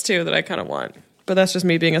shorts too that I kind of want. But that's just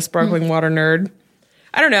me being a sparkling water nerd.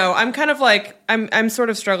 I don't know. I'm kind of like I'm sort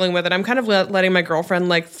of struggling with it. I'm kind of letting my girlfriend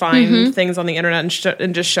like find things on the internet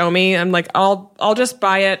and just show me. I'm like I'll just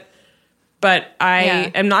buy it, but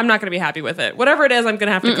I'm not going to be happy with it. Whatever it is, I'm going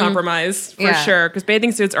to have to compromise for sure because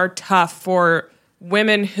bathing suits are tough for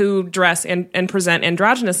women who dress and present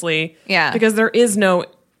androgynously. Yeah, because there is no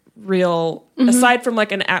real aside from like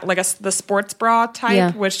the sports bra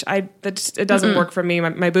type, which it doesn't work for me.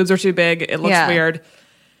 My boobs are too big. It looks weird.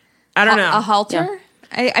 I don't know. A halter. Yeah.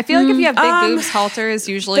 I feel like if you have big boobs, halter is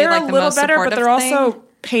usually like the most better, but they're thing. also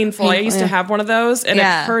painful. I used to have one of those, and it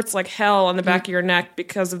hurts like hell on the back of your neck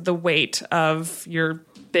because of the weight of your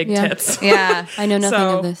big tits. Yeah, I know nothing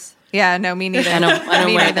of this. Yeah, no, me neither. I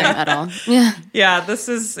don't wear them at all. Yeah. This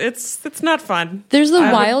is it's not fun. There's the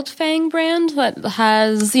Wild Fang brand that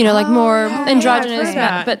has like more androgynous,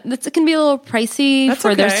 but it can be a little pricey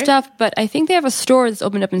for their stuff. But I think they have a store that's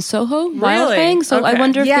opened up in Soho, Wild Fang. So I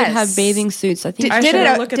wonder if they have bathing suits. I think did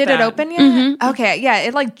it open yet? Okay, yeah,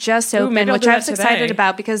 it like just opened, which I was excited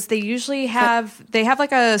about because they usually have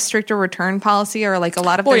like a stricter return policy or like a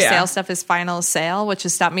lot of their sale stuff is final sale, which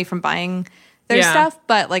has stopped me from buying their stuff,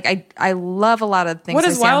 but like I love a lot of things. What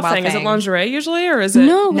is Wild Fang? Is it lingerie usually, or is it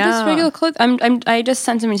no? Just regular clothes. I just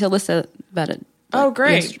sent him to Lisa about it. Oh,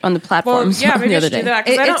 great! On the platforms. Well, maybe the other do day. that.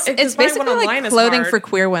 It's basically like clothing for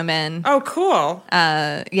queer women. Oh, cool.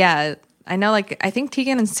 Yeah. I know, I think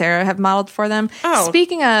Tegan and Sarah have modeled for them. Oh.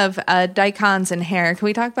 Speaking of daikons and hair, can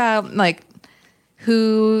we talk about like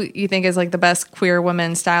who you think is like the best queer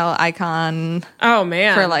woman style icon? Oh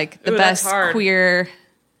man, for like the best queer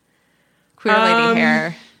lady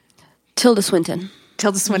hair. Tilda Swinton.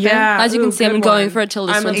 Yeah. As you can see, I'm going for a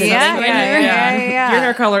Tilda Swinton. Yeah. Your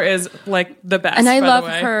hair color is like the best. And I love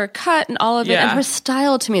her cut and all of it. And her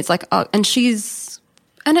style to me, it's like, and she's,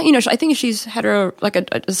 and I think she's hetero, like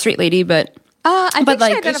a straight lady, but. I think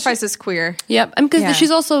she identifies as queer. Yep. Because she's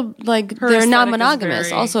also like, they're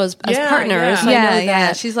non-monogamous also as partners.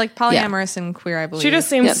 Yeah. She's like polyamorous and queer, I believe. She just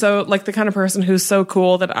seems so like the kind of person who's so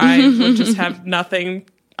cool that I would just have nothing.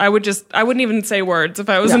 I wouldn't even say words. If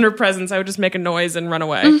I was in her presence, I would just make a noise and run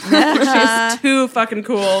away. She's too fucking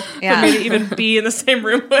cool for me to even be in the same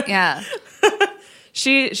room with. Yeah.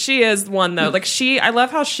 She is one though. Like I love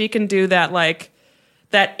how she can do that like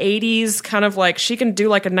that 80s kind of like she can do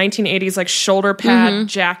like a 1980s like shoulder pad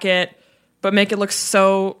jacket, but make it look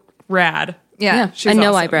so rad. Yeah. And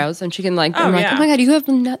no eyebrows. And she can like, I'm like, oh my God, you have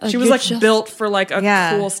she was like built for like a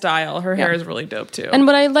cool style. Her hair is really dope too. And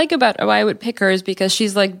what I like about why I would pick her is because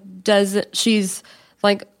she's like, she's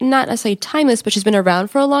like not necessarily timeless, but she's been around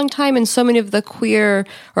for a long time. And so many of the queer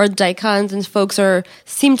or daikons and folks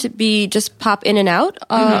seem to be just pop in and out.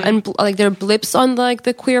 And like they're blips on like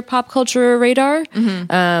the queer pop culture radar.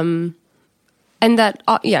 And that,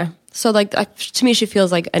 So like to me, she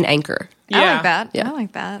feels like an anchor. I like that. Yeah. I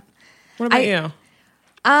like that. What about you?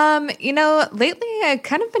 Lately I've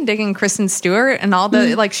kind of been digging Kristen Stewart and all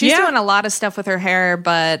the like she's doing a lot of stuff with her hair,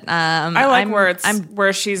 but I like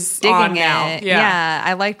where she's digging on now. it. Yeah.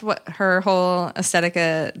 I liked what her whole aesthetic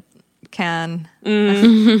can.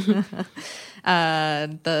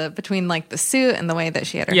 The between like the suit and the way that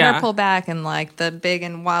she had her hair pulled back and like the big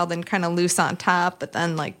and wild and kind of loose on top, but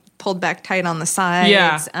then like pulled back tight on the sides.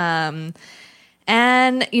 Yeah.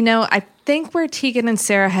 And I think where Tegan and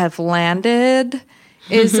Sarah have landed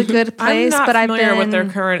is a good place. I'm not but familiar I've been with their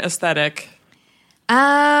current aesthetic.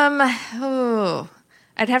 I'd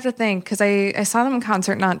have to think because I saw them in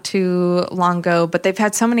concert not too long ago, but they've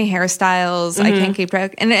had so many hairstyles I can't keep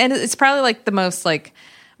track. And it's probably like the most like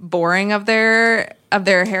boring of their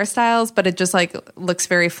hairstyles, but it just like looks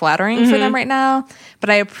very flattering for them right now. But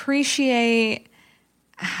I appreciate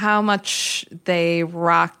how much they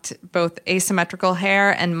rocked both asymmetrical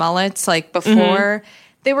hair and mullets like before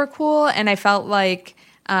they were cool, and I felt like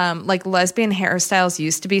lesbian hairstyles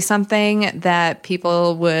used to be something that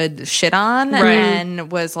people would shit on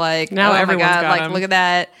and was like, now oh my everyone's god, got like them. look at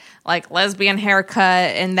that like lesbian haircut,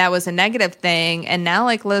 and that was a negative thing. And now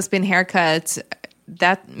like lesbian haircuts,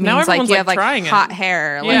 that means Now like everyone's, you like, have like trying it. hot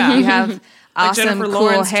hair, like Yeah. you have awesome Jennifer cool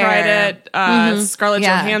Lawrence hair. tried it. Scarlett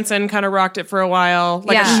Yeah. Johansson kind of rocked it for a while,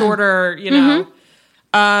 like Yeah. a shorter,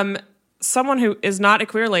 someone who is not a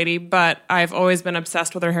queer lady, but I've always been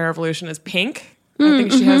obsessed with her hair evolution is Pink. I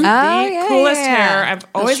think she has the coolest hair. I've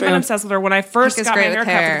always been obsessed with her. When I first Pink is got my great with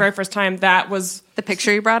haircut for hair. the very first time, that was The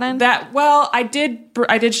picture you brought in? I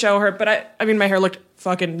did show her, but I mean, my hair looked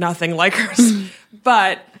fucking nothing like hers.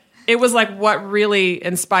 But it was like what really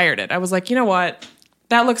inspired it. I was like, you know what?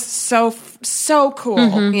 That looks so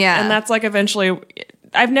cool. Yeah. And that's like eventually,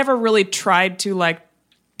 I've never really tried to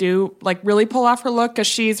really pull off her look because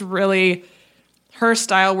she's really, her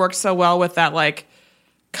style works so well with that like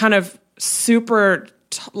kind of super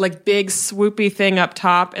like big swoopy thing up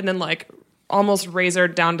top and then like almost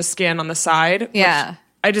razored down to skin on the side. Yeah.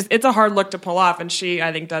 It's a hard look to pull off, and she,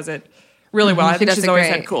 I think, does it really well. I think does she's it always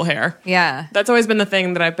great. had cool hair. Yeah. That's always been the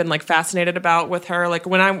thing that I've been like fascinated about with her. Like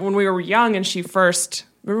when we were young and she first,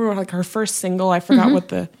 remember like her first single, I forgot what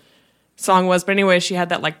the song was, but anyway, she had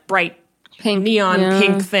that like bright Pink. neon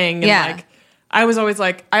pink thing. And Yeah. like, I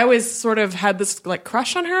always sort of had this like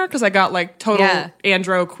crush on her because I got like total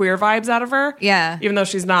andro queer vibes out of her. Yeah. Even though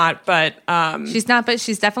she's not, but She's not, but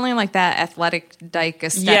she's definitely like that athletic dyke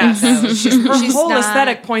aesthetic. yes, though. her whole not-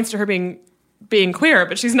 aesthetic points to her being queer,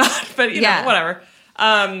 but she's not. But you know, whatever.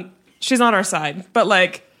 She's on our side, but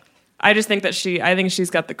like, I just think that I think she's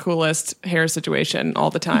got the coolest hair situation all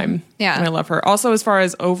the time. Yeah. And I love her. Also, as far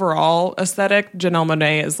as overall aesthetic, Janelle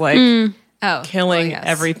Monáe is like killing yes.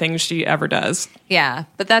 everything she ever does. Yeah,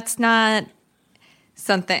 but that's not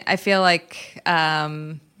something I feel like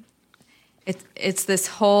it's this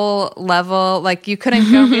whole level. Like you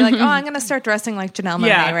couldn't go and be like, oh, I'm going to start dressing like Janelle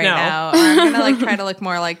Monáe now, or I'm going to like try to look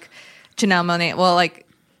more like Janelle Monáe. Well, like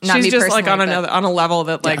not She's me just like personally, on a level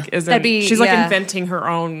that like isn't. That'd be- she's like yeah. inventing her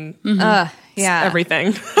own yeah,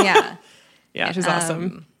 everything. yeah. Yeah, she's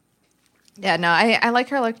awesome. Yeah, no, I like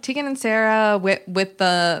her. Like Tegan and Sarah with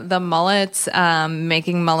the mullets,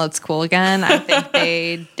 making mullets cool again. I think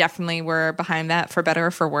they definitely were behind that for better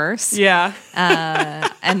or for worse. Yeah.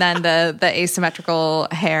 And then the asymmetrical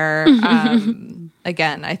hair.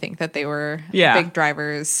 Again, I think that they were big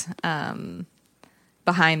drivers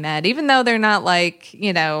behind that. Even though they're not like,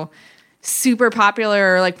 super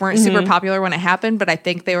popular or like weren't super popular when it happened, but I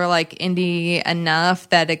think they were like indie enough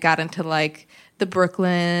that it got into like the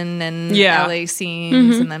Brooklyn and LA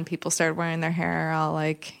scenes, and then people started wearing their hair all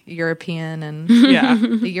like European and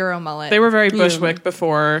the Euro mullet. They were very Bushwick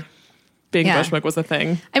before being Bushwick was a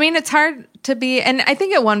thing. I mean, it's hard to be, and I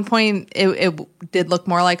think at one point it did look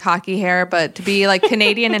more like hockey hair, but to be like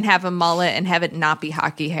Canadian and have a mullet and have it not be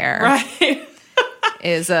hockey hair, right?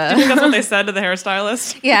 Is Do you think that's what they said to the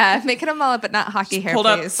hairstylist? Yeah, make it a mullet, but not hockey hair. Pulled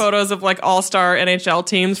up photos of like all-star NHL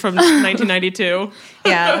teams from 1992.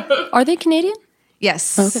 Yeah, Are they Canadian?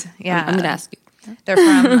 yes, Okay. yeah. I'm going to ask you. They're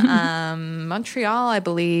from Montreal, I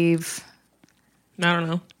believe. I don't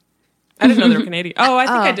know. I didn't know they were Canadian. Oh, I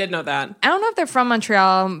think I did know that. I don't know if they're from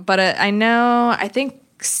Montreal, but I think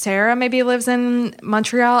Sarah maybe lives in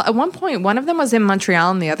Montreal. At one point, one of them was in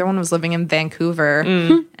Montreal and the other one was living in Vancouver.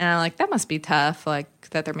 And I'm like, that must be tough, like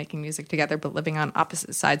that they're making music together but living on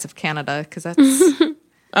opposite sides of Canada, because that's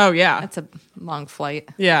Oh, yeah. that's a long flight.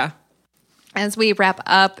 Yeah. As we wrap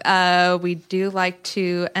up, we do like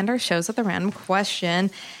to end our shows with a random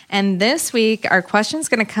question. And this week, our question is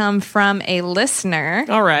going to come from a listener.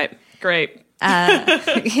 All right. Great.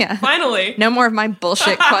 Yeah. Finally. No more of my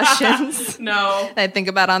bullshit questions. No. I think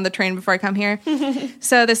about on the train before I come here.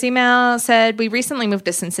 So this email said, we recently moved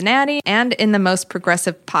to Cincinnati and in the most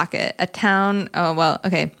progressive pocket, a town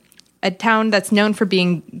that's known for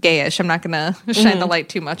being gayish. I'm not going to shine the light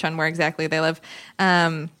too much on where exactly they live.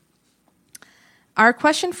 Our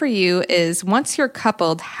question for you is, once you're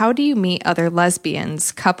coupled, how do you meet other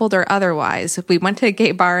lesbians, coupled or otherwise? We went to a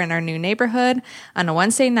gay bar in our new neighborhood on a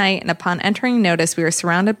Wednesday night, and upon entering, noticed we were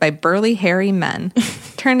surrounded by burly, hairy men.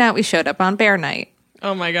 Turned out we showed up on bear night.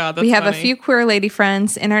 Oh my God, that's We have funny. a few queer lady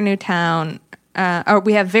friends in our new town.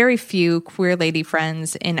 We have very few queer lady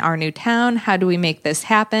friends in our new town. How do we make this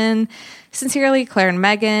happen? Sincerely, Claire and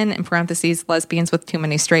Megan, in parentheses, lesbians with too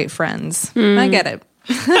many straight friends. I get it.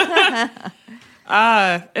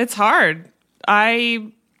 It's hard.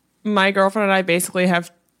 My girlfriend and I basically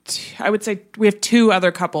have, I would say we have two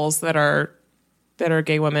other couples that are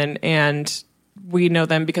gay women, and we know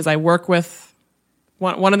them because I work with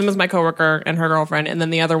one of them is my coworker and her girlfriend, and then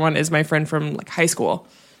the other one is my friend from like high school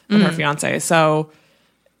and her fiance. So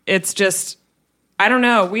it's just, I don't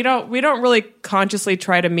know. We don't really consciously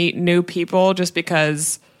try to meet new people just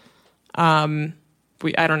because,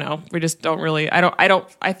 I don't know. We just don't really.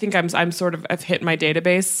 I think I'm sort of. I've hit my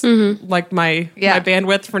database. Like my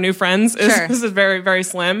bandwidth for new friends is very, very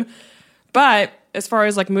slim. But as far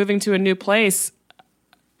as like moving to a new place,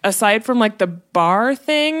 aside from like the bar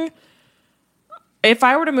thing, if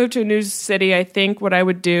I were to move to a new city, I think what I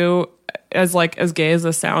would do, as gay as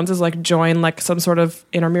this sounds, is like join like some sort of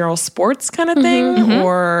intramural sports kind of thing,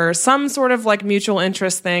 or some sort of like mutual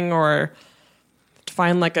interest thing, or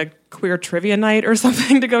find like a queer trivia night or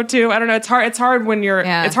something to go to. I don't know. It's hard when you're,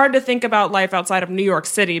 it's hard to think about life outside of New York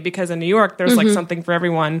City, because in New York, there's like something for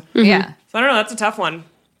everyone. Yeah. So I don't know. That's a tough one.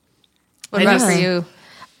 What about for you?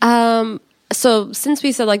 So since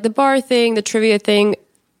we said like the bar thing, the trivia thing,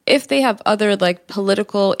 if they have other like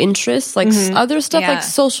political interests, like other stuff, like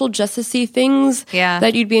social justice-y things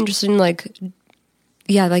that you'd be interested in, like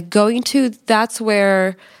going to, that's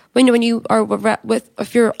where, when you are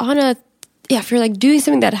if you're on a, if you're like doing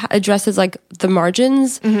something that addresses like the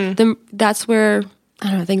margins, then that's where, I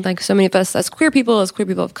don't know, I think like so many of us as queer people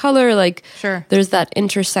of color, like there's that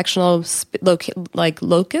intersectional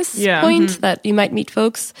locus point that you might meet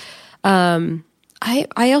folks.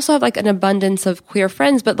 I also have like an abundance of queer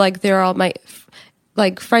friends, but like they're all my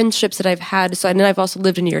like friendships that I've had. So, and then I've also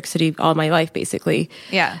lived in New York City all my life, basically.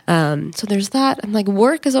 Yeah. So there's that. And like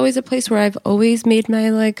work is always a place where I've always made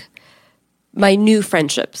my new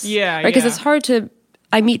friendships. Yeah. Right? Because it's hard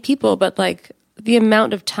I meet people, but like the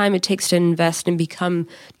amount of time it takes to invest and become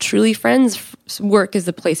truly friends, work is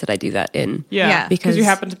the place that I do that in. Yeah. Because you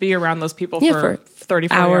happen to be around those people for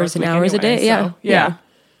 34 hours and hours anyway, a day. So, yeah.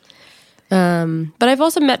 But I've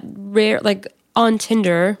also met like on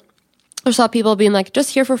Tinder, I saw people being like,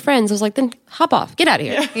 just here for friends. I was like, then hop off, get out of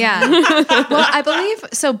here. Yeah. Well, I believe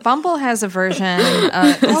so. Bumble has a version.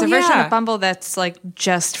 There's a version of Bumble that's like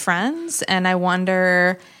just friends, and I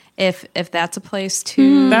wonder if that's a place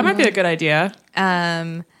too. That might be a good idea.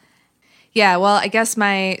 Yeah. Well, I guess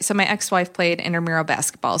my ex-wife played intramural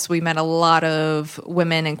basketball, so we met a lot of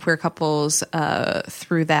women and queer couples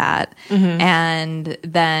through that. And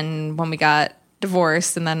then when we got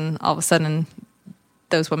divorced, and then all of a sudden,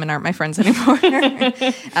 those women aren't my friends anymore.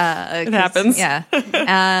 It happens. Yeah.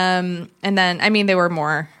 And then, I mean, they were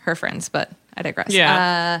more her friends, but I digress.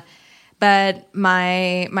 Yeah. But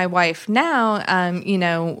my wife now,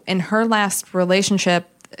 in her last relationship,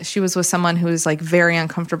 she was with someone who was like very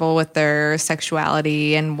uncomfortable with their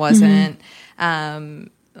sexuality and wasn't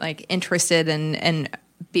like interested in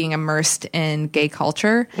being immersed in gay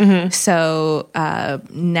culture. So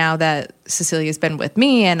now that Cecilia's been with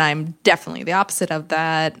me, and I'm definitely the opposite of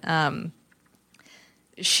that,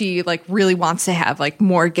 she like really wants to have like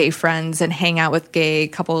more gay friends and hang out with gay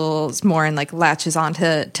couples more, and like latches on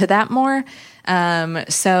to that more.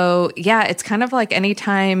 So yeah, it's kind of like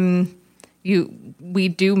anytime we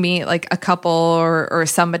do meet like a couple or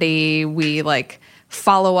somebody, we like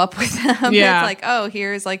follow up with them. Yeah. It's like, oh,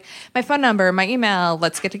 here's like my phone number, my email,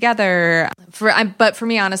 let's get together. But for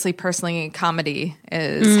me, honestly, personally, comedy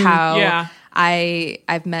is how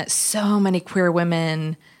I've met so many queer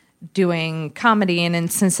women doing comedy, and in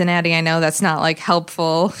Cincinnati, I know that's not like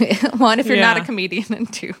helpful. One, if you're not a comedian,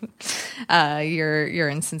 and two, you're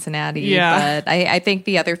in Cincinnati. Yeah. But I think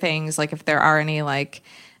the other things, like if there are any like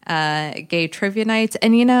gay trivia nights,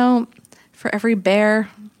 and for every bear,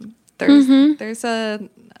 there's a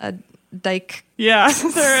dyke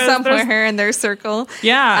somewhere in their circle.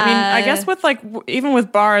 Yeah, I mean, I guess with like even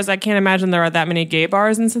with bars, I can't imagine there are that many gay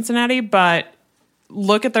bars in Cincinnati, but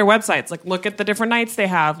look at their websites, like look at the different nights they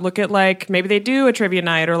have, look at like maybe they do a trivia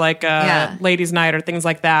night or like a ladies night or things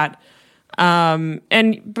like that.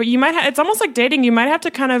 But you might it's almost like dating. You might have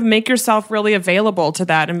to kind of make yourself really available to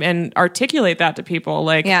that and articulate that to people,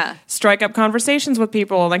 like strike up conversations with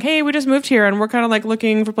people like, hey, we just moved here and we're kind of like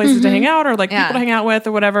looking for places to hang out or like people to hang out with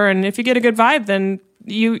or whatever. And if you get a good vibe, then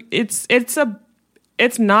it's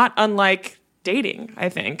not unlike dating, I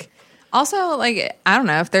think. Also, like, I don't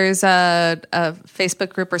know if there's a Facebook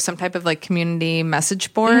group or some type of like community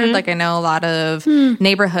message board. Like, I know a lot of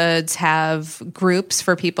neighborhoods have groups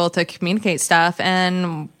for people to communicate stuff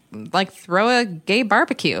and like throw a gay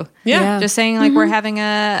barbecue. Yeah. Just saying like we're having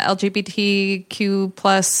a LGBTQ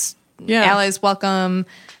plus allies welcome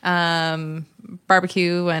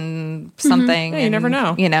barbecue and something. Yeah, you never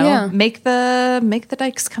know. You know, make the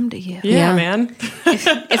dykes come to you. Yeah, man.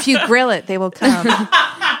 If you grill it, they will come.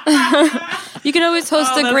 You can always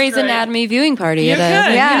host a Grey's Anatomy viewing party. You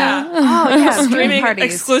could. Streaming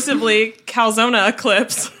exclusively Calzona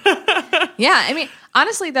clips. Yeah, I mean,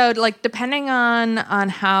 honestly though, like depending on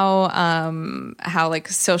how like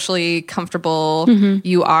socially comfortable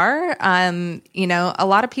you are, you know, a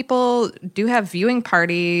lot of people do have viewing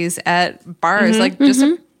parties at bars. Like just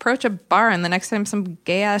approach a bar and the next time some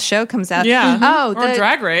gay ass show comes out. Yeah. Or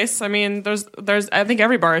Drag Race. I mean, there's I think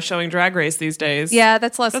every bar is showing Drag Race these days. Yeah,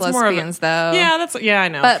 that's lesbians though. Yeah, I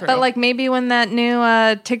know. But like maybe when that new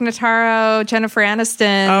Tig Notaro, Jennifer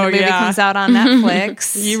Aniston movie comes out on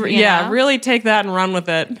Netflix. you know? Really take that and run with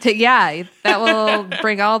it. That will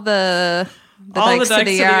bring all the dykes to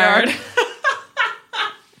the yard.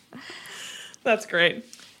 That's great.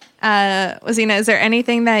 Wazina, is there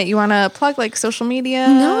anything that you want to plug, like social media?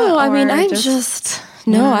 No, I mean, I just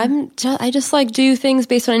like do things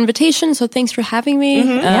based on invitation. So thanks for having me.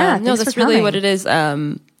 No, that's really what it is.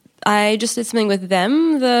 I just did something with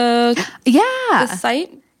them, the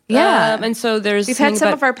site. Yeah, and so we've had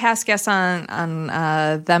some of our past guests on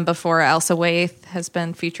them before. Elsa Waith has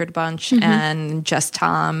been featured a bunch, and Just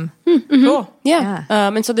Tom. Cool. Yeah.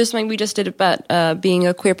 And so there's something we just did about being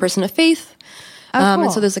a queer person of faith. Cool.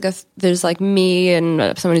 And so there's like me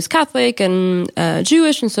and someone who's Catholic and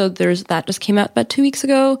Jewish, and so that just came out about 2 weeks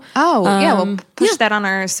ago. We'll push that on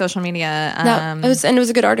our social media. It was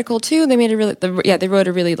a good article too. They made they wrote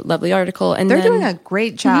a really lovely article, and they're doing a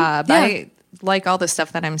great job. I like all the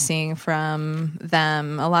stuff that I'm seeing from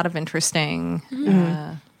them. A lot of interesting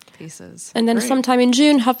pieces. And then sometime in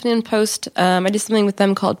June, Huffington Post, I did something with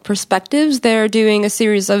them called Perspectives. They're doing a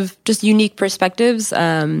series of just unique perspectives.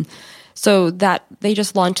 So that they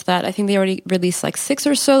just launched that. I think they already released like 6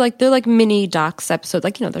 or so. Like they're like mini docs episodes.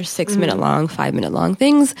 Like, you know, they're 6 minute long, 5 minute long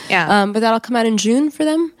things. Yeah. But that'll come out in June for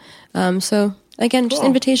them. So again, just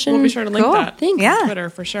invitation. We'll be sure to link that. Thanks. On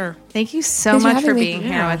Twitter for sure. Thank you so much for being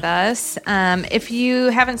here with us. If you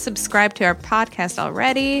haven't subscribed to our podcast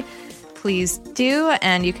already, please do.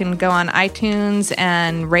 And you can go on iTunes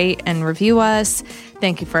and rate and review us.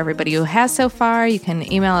 Thank you for everybody who has so far. You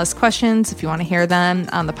can email us questions if you want to hear them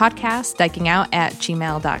on the podcast,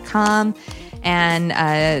 dykingout@gmail.com.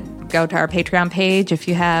 And go to our Patreon page if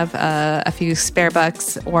you have a few spare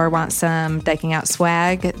bucks or want some Dyking Out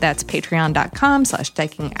swag. That's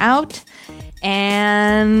patreon.com/dykingout.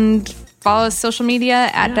 And follow us social media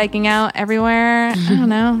at Dyking Out everywhere. I don't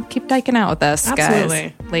know. Keep dyking out with us,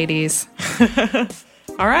 guys. Ladies.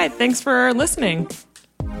 All right. Thanks for listening.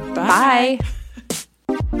 Bye.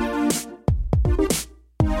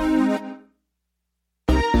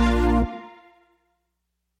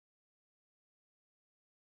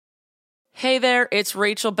 Hey there, it's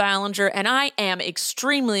Rachel Ballinger, and I am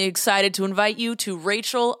extremely excited to invite you to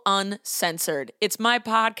Rachel Uncensored. It's my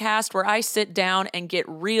podcast where I sit down and get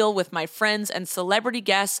real with my friends and celebrity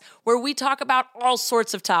guests, where we talk about all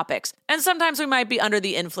sorts of topics. And sometimes we might be under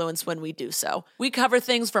the influence when we do so. We cover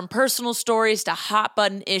things from personal stories to hot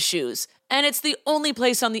button issues. And it's the only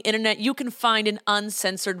place on the internet you can find an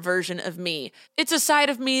uncensored version of me. It's a side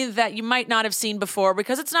of me that you might not have seen before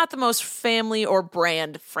because it's not the most family or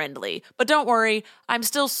brand friendly. But don't worry, I'm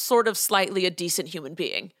still sort of slightly a decent human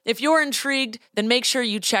being. If you're intrigued, then make sure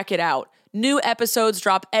you check it out. New episodes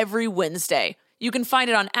drop every Wednesday. You can find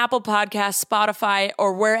it on Apple Podcasts, Spotify,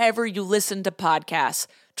 or wherever you listen to podcasts.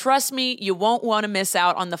 Trust me, you won't want to miss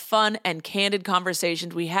out on the fun and candid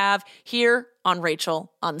conversations we have here on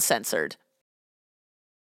Rachel Uncensored.